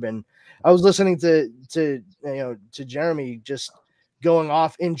superb. And I was listening to Jeremy just going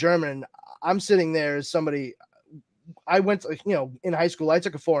off in German. I'm sitting there as somebody. I went to, in high school, I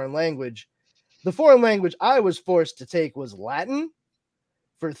took a foreign language. The foreign language I was forced to take was Latin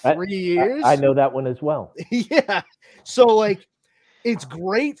for 3 years. I know that one as well. Yeah. So, like, it's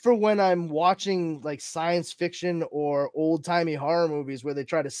great for when I'm watching, like, science fiction or old-timey horror movies where they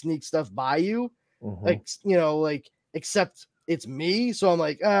try to sneak stuff by you. Like, except it's me. So I'm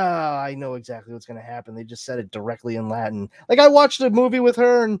like, I know exactly what's going to happen. They just said it directly in Latin. Like, I watched a movie with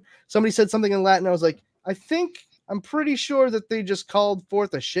her and somebody said something in Latin. I was like, I'm pretty sure that they just called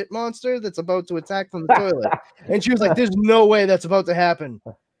forth a shit monster that's about to attack from the toilet. And she was like, there's no way that's about to happen.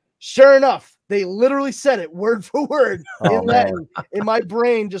 Sure enough, they literally said it word for word in Latin. And my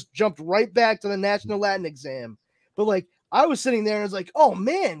brain just jumped right back to the National Latin exam. But, like, I was sitting there and I was like, oh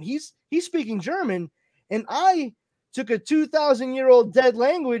man, he's speaking German. And I took a 2,000-year-old dead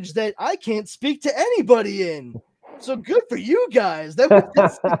language that I can't speak to anybody in. So good for you guys. That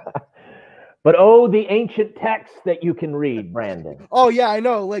was But the ancient texts that you can read, Brandon. Oh yeah, I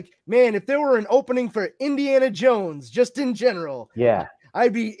know. Like, man, if there were an opening for Indiana Jones, just in general,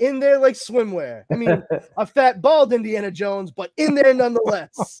 I'd be in there like swimwear. I mean, a fat, bald Indiana Jones, but in there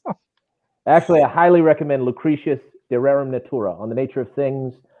nonetheless. Actually, I highly recommend Lucretius De Rerum Natura, on the nature of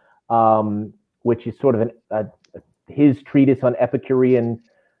things, which is sort of his treatise on Epicurean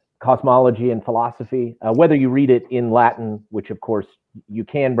cosmology and philosophy. Whether you read it in Latin, which of course you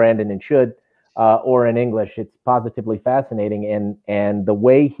can, Brandon, and should, or in English, it's positively fascinating. And the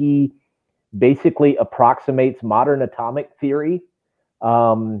way he basically approximates modern atomic theory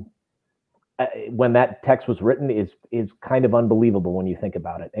when that text was written is kind of unbelievable when you think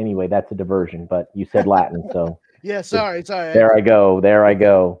about it. Anyway, that's a diversion, but you said Latin, so yeah, sorry. There I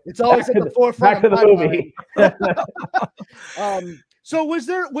go. It's always at the forefront. Back to the movie. So was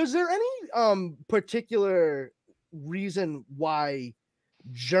there any particular reason why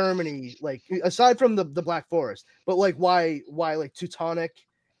Germany, like, aside from the Black Forest, but like why like Teutonic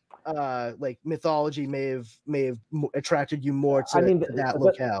like mythology may have attracted you more to that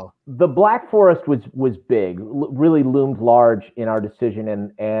locale? The Black Forest was big, really loomed large in our decision,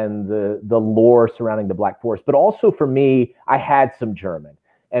 and the lore surrounding the Black Forest. But also for me, I had some German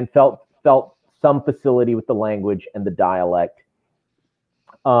and felt some facility with the language and the dialect.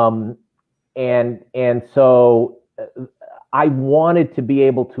 And so I wanted to be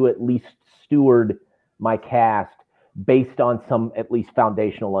able to at least steward my cast based on some at least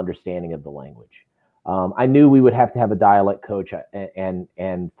foundational understanding of the language. I knew we would have to have a dialect coach,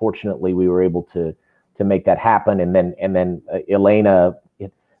 and fortunately we were able to make that happen. And then Elena,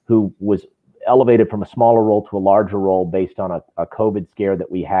 who was elevated from a smaller role to a larger role based on a COVID scare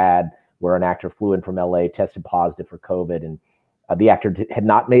that we had, where an actor flew in from LA, tested positive for COVID, and the actor had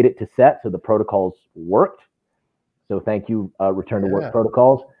not made it to set, so the protocols worked. So thank you, return to work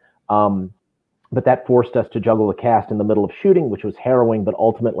protocols. But that forced us to juggle the cast in the middle of shooting, which was harrowing, but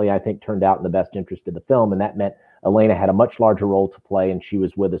ultimately I think turned out in the best interest of the film. And that meant Elena had a much larger role to play, and she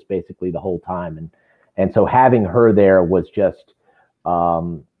was with us basically the whole time. And so having her there was just,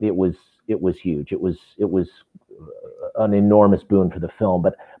 it was huge. It was an enormous boon for the film.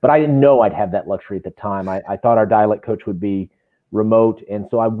 But I didn't know I'd have that luxury at the time. I thought our dialect coach would be remote, and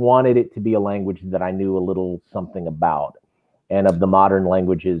so I wanted it to be a language that I knew a little something about. And of the modern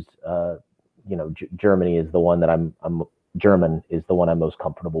languages, Germany is the one that German is the one I'm most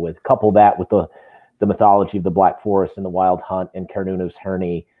comfortable with. Couple that with the mythology of the Black Forest and the Wild Hunt and Cernunnos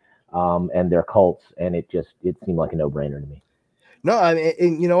Herni and their cults, and it seemed like a no-brainer to me. No, I mean,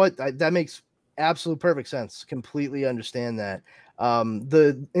 and you know what? That makes absolute perfect sense. Completely understand that.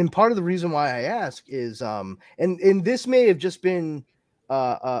 And part of the reason why I ask is, and this may have just been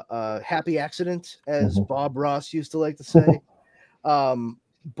a happy accident, as Bob Ross used to like to say.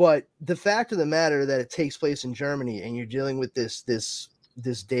 But the fact of the matter that it takes place in Germany, and you're dealing with this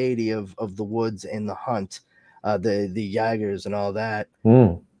deity of the woods and the hunt, the Jaegers and all that,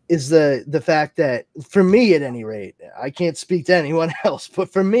 is the fact that, for me at any rate, I can't speak to anyone else,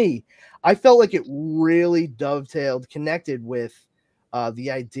 but for me, I felt like it really connected with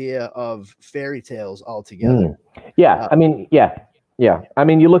the idea of fairy tales altogether. Yeah, I mean, yeah. I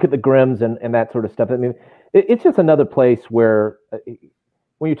mean, you look at the Grimms and that sort of stuff. I mean, it's just another place where,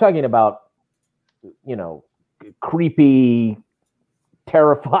 when you're talking about, creepy,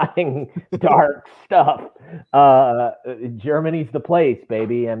 terrifying, dark stuff, Germany's the place,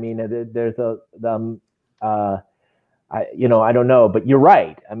 baby. I mean, there's I don't know, but you're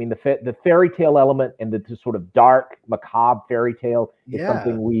right. I mean, the fairy tale element and the sort of dark, macabre fairy tale is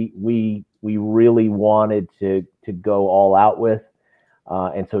something we really wanted to go all out with,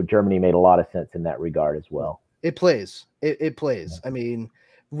 and so Germany made a lot of sense in that regard as well. It plays. It plays. I mean,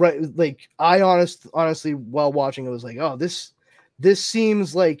 right? Like, I honestly, while watching it, was like, oh, this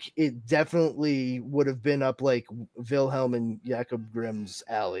seems like it definitely would have been up like Wilhelm and Jakob Grimm's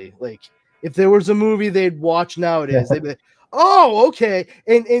alley. Like, if there was a movie they'd watch nowadays, they'd be like, oh, okay.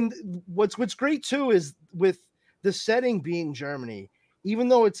 And what's great too is, with the setting being Germany, even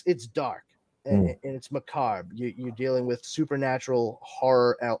though it's dark and it's macabre, you're dealing with supernatural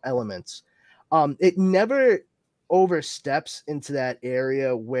horror elements. It never oversteps into that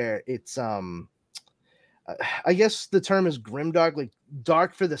area where it's I guess the term is grimdark, like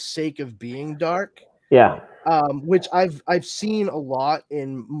dark for the sake of being dark. Yeah. Which I've seen a lot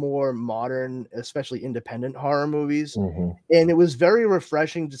in more modern, especially independent horror movies. And it was very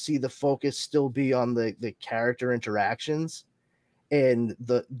refreshing to see the focus still be on the character interactions, and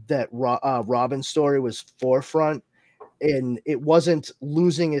that Robin's story was forefront, and it wasn't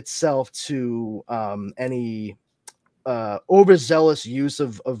losing itself to any overzealous use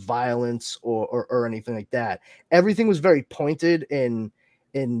of violence or anything like that. Everything was very pointed and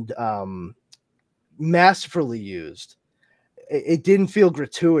masterfully used. It didn't feel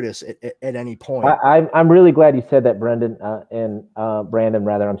gratuitous at any point. I'm really glad you said that, Brendan, and Brandon,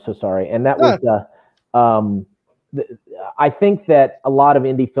 rather. I'm so sorry. And that was, I think that a lot of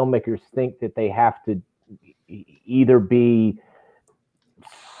indie filmmakers think that they have to either be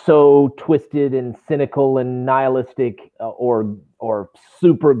so twisted and cynical and nihilistic, or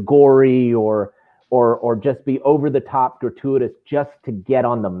super gory, or just be over the top gratuitous just to get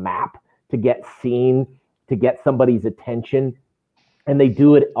on the map, to get seen, to get somebody's attention. And they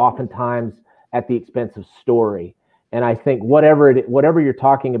do it oftentimes at the expense of story. And I think whatever you're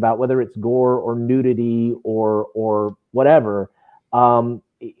talking about, whether it's gore or nudity or whatever,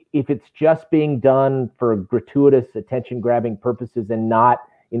 if it's just being done for gratuitous attention-grabbing purposes and not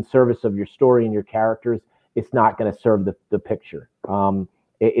in service of your story and your characters, it's not going to serve the picture.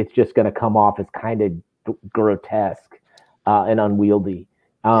 It's just going to come off as kind of grotesque and unwieldy.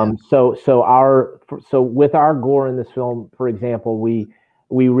 So with our gore in this film, for example, we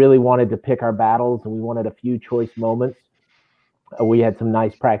really wanted to pick our battles, and we wanted a few choice moments. We had some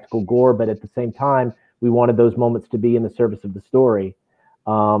nice practical gore, but at the same time, we wanted those moments to be in the service of the story.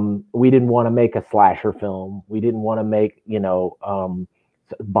 We didn't want to make a slasher film. We didn't want to make,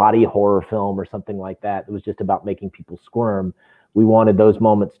 body horror film or something like that. It was just about making people squirm. We wanted those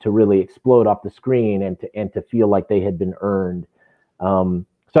moments to really explode off the screen and to feel like they had been earned. So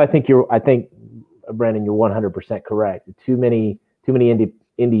I think Brandon, you're 100% correct. Too many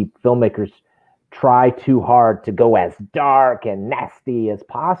indie filmmakers try too hard to go as dark and nasty as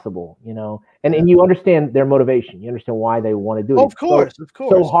possible, you know. And you understand their motivation. You understand why they want to do it. Of course, of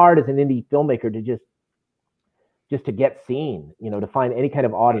course. So hard as an indie filmmaker to just to get seen, you know, to find any kind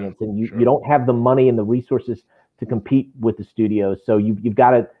of audience, and you don't have the money and the resources to compete with the studios. So you've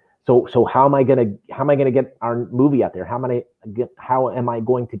got to. So how am I gonna get our movie out there? How am I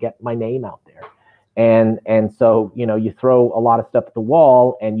going to get my name out there? And so, you know, you throw a lot of stuff at the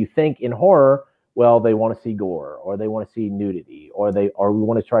wall, and you think in horror, well, they want to see gore, or they want to see nudity, or we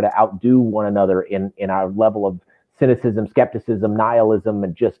want to try to outdo one another in our level of cynicism, skepticism, nihilism,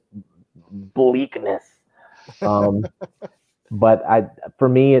 and just bleakness. But for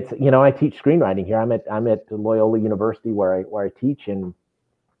me, it's, you know, I teach screenwriting here. I'm at Loyola University where I teach, and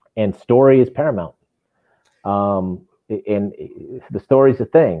story is paramount. And the story's a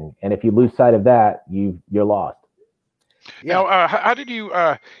thing, and if you lose sight of that, you're lost. Yeah. Now, how did you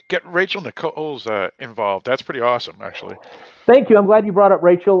get Rachel Nichols involved? That's pretty awesome, actually. Thank you. I'm glad you brought up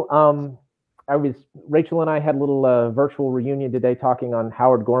Rachel. Rachel and I had a little virtual reunion today, talking on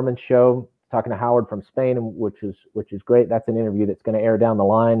Hallowed Ground's show, talking to Howard from Spain, which is great. That's an interview that's going to air down the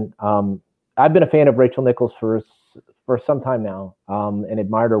line. I've been a fan of Rachel Nichols for some time now, and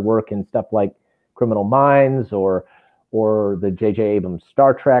admired her work in stuff like Criminal Minds, or the J.J. Abrams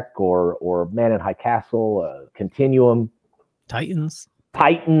Star Trek, or Man in High Castle, Continuum, Titans.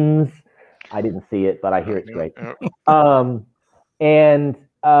 I didn't see it, but I hear it's great.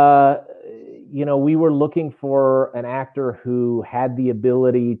 You know, we were looking for an actor who had the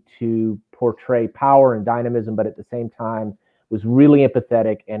ability to portray power and dynamism, but at the same time was really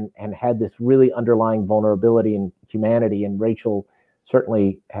empathetic and had this really underlying vulnerability and humanity. And Rachel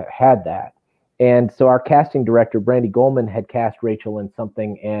certainly had that. And so our casting director, Brandy Goldman, had cast Rachel in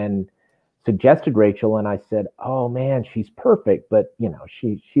something and suggested Rachel. And I said, oh man, she's perfect, but you know,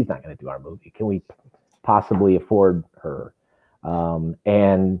 she's not going to do our movie. Can we possibly afford her?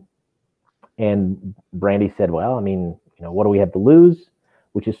 And Brandy said, well, I mean, you know, what do we have to lose?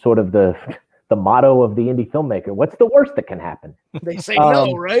 Which is sort of the motto of the indie filmmaker. What's the worst that can happen? They say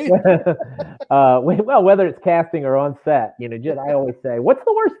no, right? Well, whether it's casting or on set, you know, I always say, what's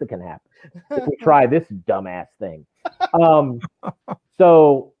the worst that can happen if we try this dumbass thing?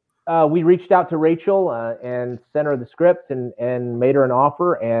 So we reached out to Rachel and sent her the script and made her an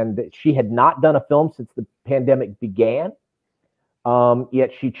offer. And she had not done a film since the pandemic began.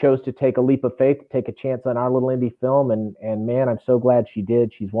 Yet she chose to take a leap of faith, take a chance on our little indie film. And man, I'm so glad she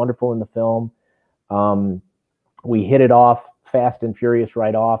did. She's wonderful in the film. We hit it off fast and furious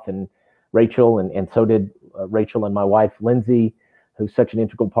right off. And Rachel, and so did Rachel and my wife, Lindsay, who's such an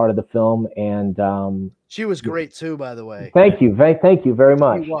integral part of the film. And she was great too, by the way. Thank you. Thank you very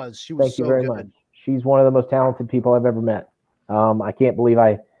much. She was Thank you so very good. much. She's one of the most talented people I've ever met. I can't believe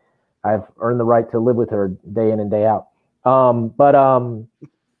I've earned the right to live with her day in and day out.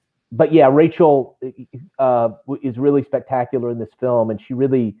 But yeah, Rachel is really spectacular in this film, and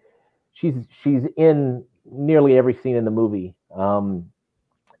she's in nearly every scene in the movie.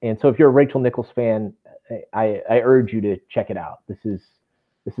 And so if you're a Rachel Nichols fan, I urge you to check it out. This is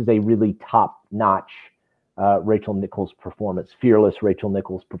a really top-notch Rachel Nichols performance, fearless Rachel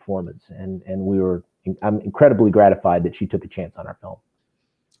Nichols performance, and I'm incredibly gratified that she took a chance on our film.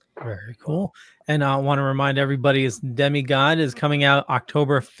 Very cool. And I want to remind everybody, Demigod is coming out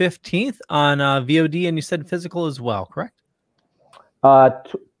October 15th on VOD, and you said physical as well, correct?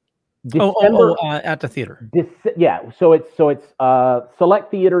 December, at the theater. Yeah, so it's select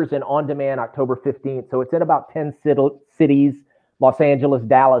theaters and on demand October 15th. So it's in about 10 cities: Los Angeles,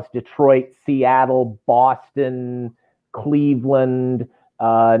 Dallas, Detroit, Seattle, Boston, Cleveland,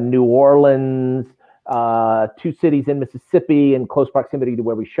 New Orleans, 2 cities in Mississippi in close proximity to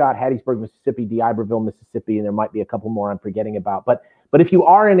where we shot: Hattiesburg, Mississippi, D'Iberville, Mississippi, and there might be a couple more I'm forgetting about. But if you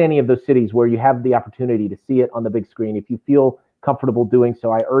are in any of those cities where you have the opportunity to see it on the big screen, if you feel comfortable doing so,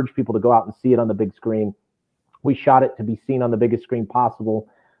 I urge people to go out and see it on the big screen. We shot it to be seen on the biggest screen possible.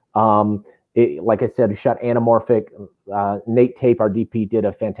 Like I said, we shot anamorphic. Nate Tape, our DP, did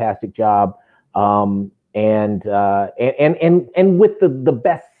a fantastic job. And with the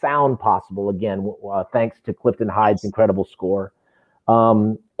best sound possible, again, thanks to Clifton Hyde's incredible score.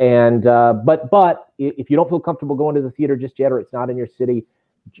 But if you don't feel comfortable going to the theater just yet, or it's not in your city,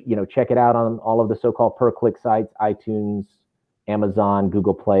 you know, check it out on all of the so-called per-click sites: iTunes, Amazon,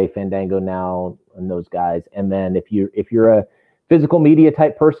 Google Play, Fandango Now, and those guys. And then if you're a physical media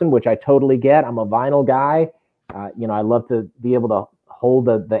type person, which I totally get, I'm a vinyl guy. You know, I love to be able to hold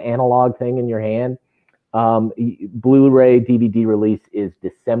the analog thing in your hand. Blu-ray DVD release is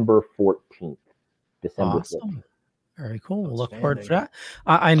December 14th. Awesome. Very cool. We'll look forward to that.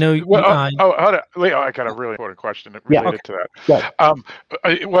 I know. Well, hold on. Leo, I got a really important question related to that.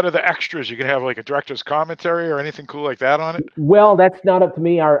 What are the extras? You can have like a director's commentary or anything cool like that on it? Well, that's not up to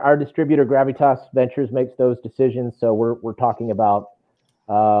me. Our distributor, Gravitas Ventures, makes those decisions. So we're talking about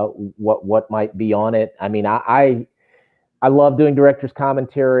what might be on it. I mean, I love doing director's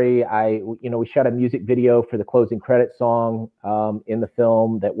commentary. We shot a music video for the closing credit song in the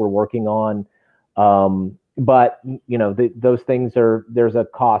film that we're working on. But those things there's a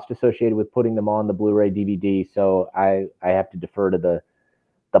cost associated with putting them on the Blu-ray DVD. So I have to defer to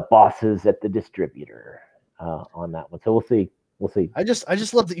the bosses at the distributor on that one. So we'll see. I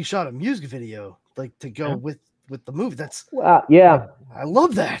just love that you shot a music video like to go with the movie. That's yeah. I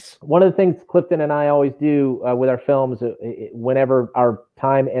love that. One of the things Clifton and I always do with our films, whenever our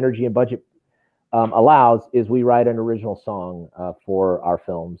time, energy, and budget allows, is we write an original song for our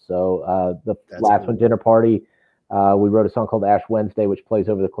film. So the last one, Dinner Party, we wrote a song called Ash Wednesday, which plays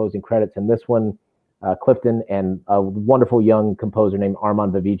over the closing credits. And this one, Clifton and a wonderful young composer named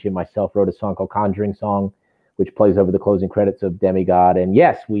Armand Vavicci and myself wrote a song called Conjuring Song, which plays over the closing credits of Demigod. And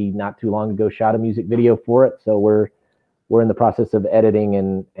yes, we not too long ago shot a music video for it. So we're in the process of editing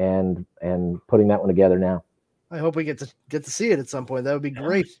and putting that one together now. I hope we get to see it at some point. That would be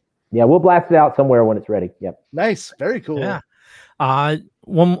great. Yeah, we'll blast it out somewhere when it's ready. Yep. Nice. Very cool. Yeah.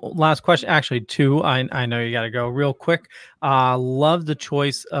 One last question, actually two. I know you got to go real quick. Love the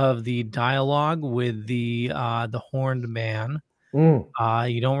choice of the dialogue with the horned man.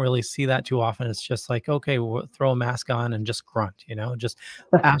 You don't really see that too often. It's just like, okay, we'll throw a mask on and just grunt, just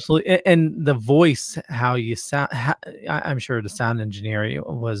absolutely. And the voice, how you sound, I'm sure the sound engineer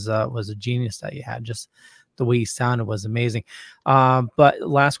was a genius that you had. Just the way you sounded was amazing. But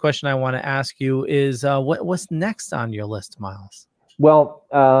last question I want to ask you is what's next on your list, Miles? Well,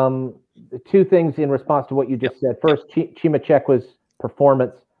 two things in response to what you just said. First, Chima Chekwa's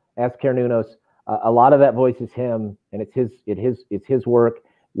performance as Cernunnos. A lot of that voice is him, and it's his work.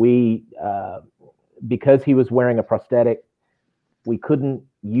 We because he was wearing a prosthetic, we couldn't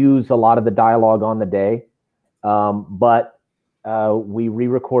use a lot of the dialogue on the day, but we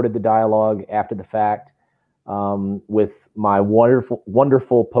re-recorded the dialogue after the fact with my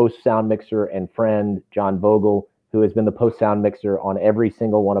wonderful post sound mixer and friend John Vogel, who has been the post sound mixer on every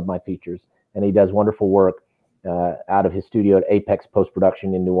single one of my features, and he does wonderful work out of his studio at Apex Post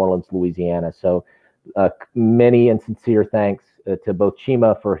Production in New Orleans, Louisiana. So many and sincere thanks to both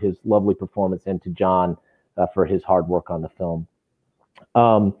Chima for his lovely performance and to John for his hard work on the film.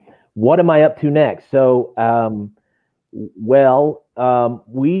 What am I up to next? So,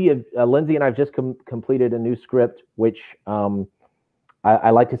 we have, Lindsay and I have just completed a new script, which I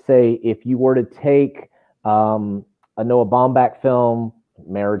like to say, if you were to take a Noah Baumbach film,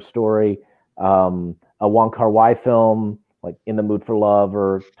 Marriage Story, a Wong Kar-wai film like In the Mood for Love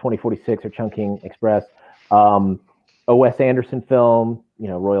or 2046 or Chungking Express, a Wes Anderson film,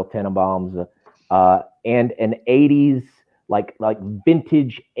 Royal Tenenbaums, and an 80s like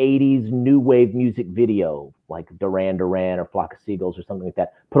vintage 80s new wave music video like Duran Duran or Flock of Seagulls or something like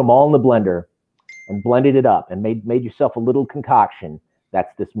that. Put them all in the blender and blended it up and made yourself a little concoction.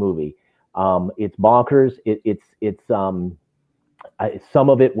 That's this movie. It's bonkers. It's some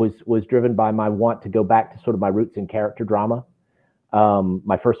of it was driven by my want to go back to sort of my roots in character drama.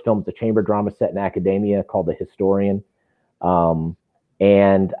 My first film is a chamber drama set in academia called The Historian.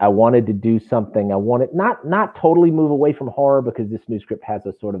 And I wanted to do something. I wanted not totally move away from horror because this new script has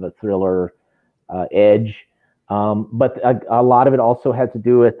a sort of a thriller edge. But a lot of it also had to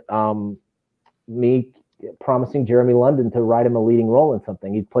do with me promising Jeremy London to write him a leading role in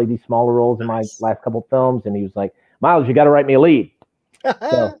something. He'd played these smaller roles in my last couple films, and he was like, "Miles, you got to write me a lead."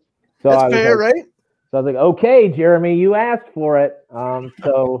 So that's fair, right? So I was like, "Okay, Jeremy, you asked for it."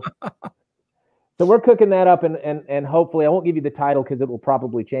 So we're cooking that up, and hopefully, I won't give you the title because it will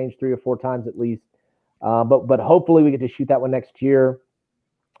probably change 3 or 4 times at least. But hopefully, we get to shoot that one next year.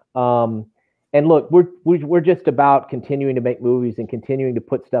 And look, we're just about continuing to make movies and continuing to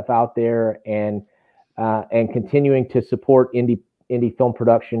put stuff out there and continuing to support indie film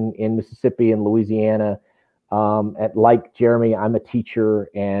production in Mississippi and Louisiana. Like Jeremy, I'm a teacher,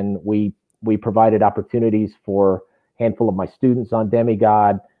 and we provided opportunities for a handful of my students on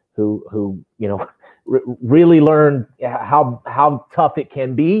Demigod who really learned how tough it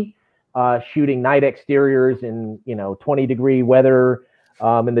can be shooting night exteriors in 20-degree weather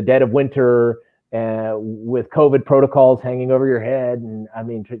in the dead of winter with COVID protocols hanging over your head. And I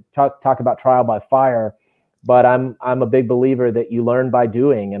mean, talk about trial by fire. But I'm a big believer that you learn by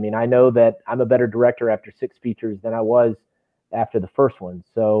doing. I mean, I know that I'm a better director after 6 features than I was after the first one.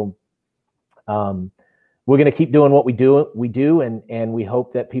 So we're going to keep doing what we do, and we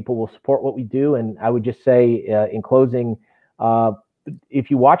hope that people will support what we do. And I would just say, in closing, if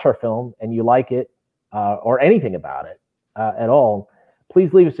you watch our film and you like it, or anything about it at all,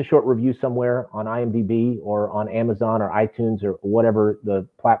 please leave us a short review somewhere on IMDb or on Amazon or iTunes or whatever the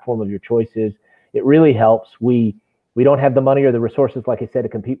platform of your choice is. It really helps. We don't have the money or the resources, like I said, to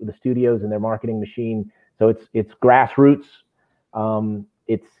compete with the studios and their marketing machine. So it's grassroots.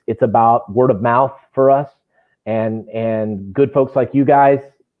 It's about word of mouth for us, and good folks like you guys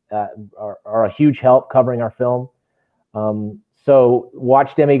are a huge help covering our film. So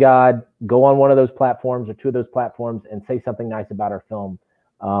watch Demigod, go on one of those platforms or two of those platforms and say something nice about our film.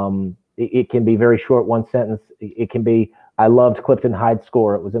 It can be very short, one sentence. It can be, I loved Clifton Hyde's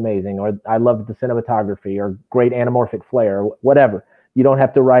score, it was amazing, or I loved the cinematography, or great anamorphic flair, or whatever. You don't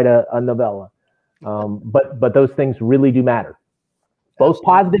have to write a novella. But those things really do matter. Both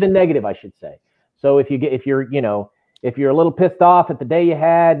positive and negative, I should say. So if you're a little pissed off at the day you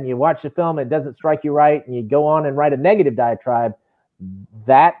had and you watch the film and it doesn't strike you right and you go on and write a negative diatribe,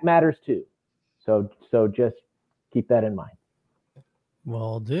 that matters too. So just keep that in mind.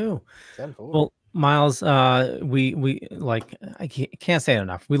 Will do. Well, Miles, we like, I can't say it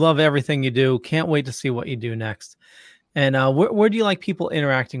enough. We love everything you do. Can't wait to see what you do next. And where do you like people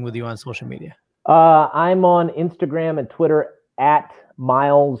interacting with you on social media? I'm on Instagram and Twitter at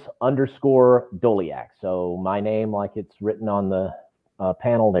Miles_Doleac. So my name, like it's written on the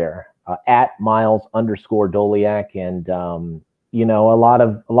panel there, at Miles_Doleac. And a lot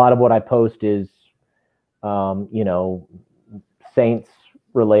of what I post is Saints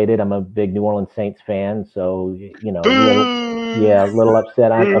related. I'm a big New Orleans Saints fan, so a little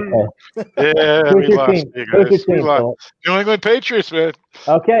upset. Okay. Yeah, we lost you guys. We lost. New England Patriots, man.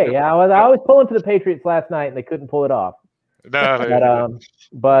 Okay, yeah, I was pulling for the Patriots last night, and they couldn't pull it off. No,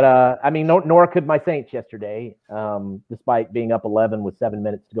 but I mean, nor could my Saints yesterday, despite being up 11 with 7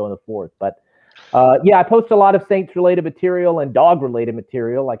 minutes to go in the fourth. But I post a lot of Saints-related material and dog-related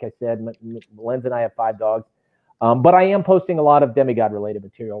material. Like I said, Lenz and I have 5 dogs. But I am posting a lot of Demigod-related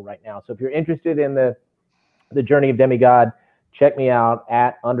material right now. So if you're interested in the journey of Demigod, check me out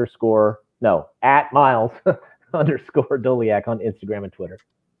at Miles_Doleac on Instagram and Twitter.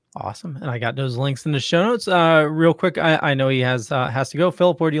 Awesome. And I got those links in the show notes. Real quick, I know he has to go.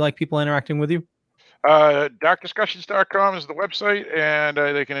 Philip, where do you like people interacting with you? Darkdiscussions.com is the website, and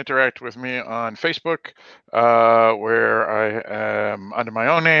they can interact with me on Facebook, where I am under my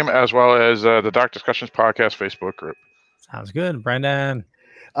own name, as well as the Dark Discussions Podcast Facebook group. Sounds good. Brandon?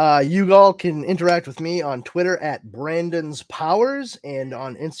 You all can interact with me on Twitter at Brandon's Powers and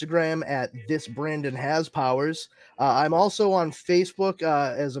on Instagram at This Brandon Has Powers. I'm also on Facebook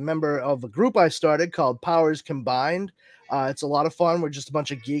as a member of a group I started called Powers Combined. It's a lot of fun. We're just a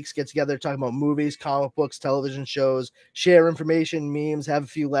bunch of geeks get together talking about movies, comic books, television shows, share information, memes, have a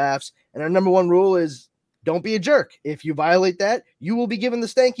few laughs. And our number one rule is don't be a jerk. If you violate that, you will be given the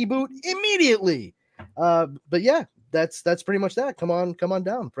stanky boot immediately. But yeah, that's pretty much that. Come on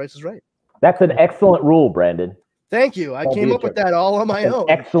down. Price is right. That's an excellent rule, Brandon. Thank you. I came up with that all on my own.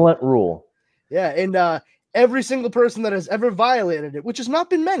 Excellent rule. Yeah, and every single person that has ever violated it, which has not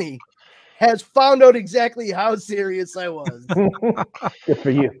been many, has found out exactly how serious I was. Good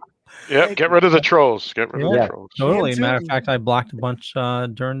for you. Yeah, get rid of the trolls. Get rid of the trolls. Totally. Matter of fact, I blocked a bunch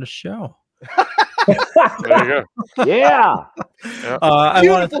during the show. There you go. Yeah.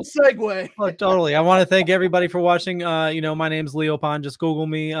 Beautiful segue. Oh, totally. I want to thank everybody for watching. My name's Leo Pond. Just Google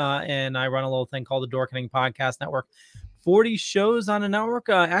me, and I run a little thing called the Dorkening Podcast Network. 40 shows on the network.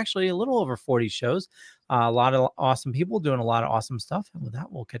 Actually, a little over 40 shows. A lot of awesome people doing a lot of awesome stuff. And with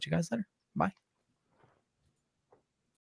that, we'll catch you guys later. Bye.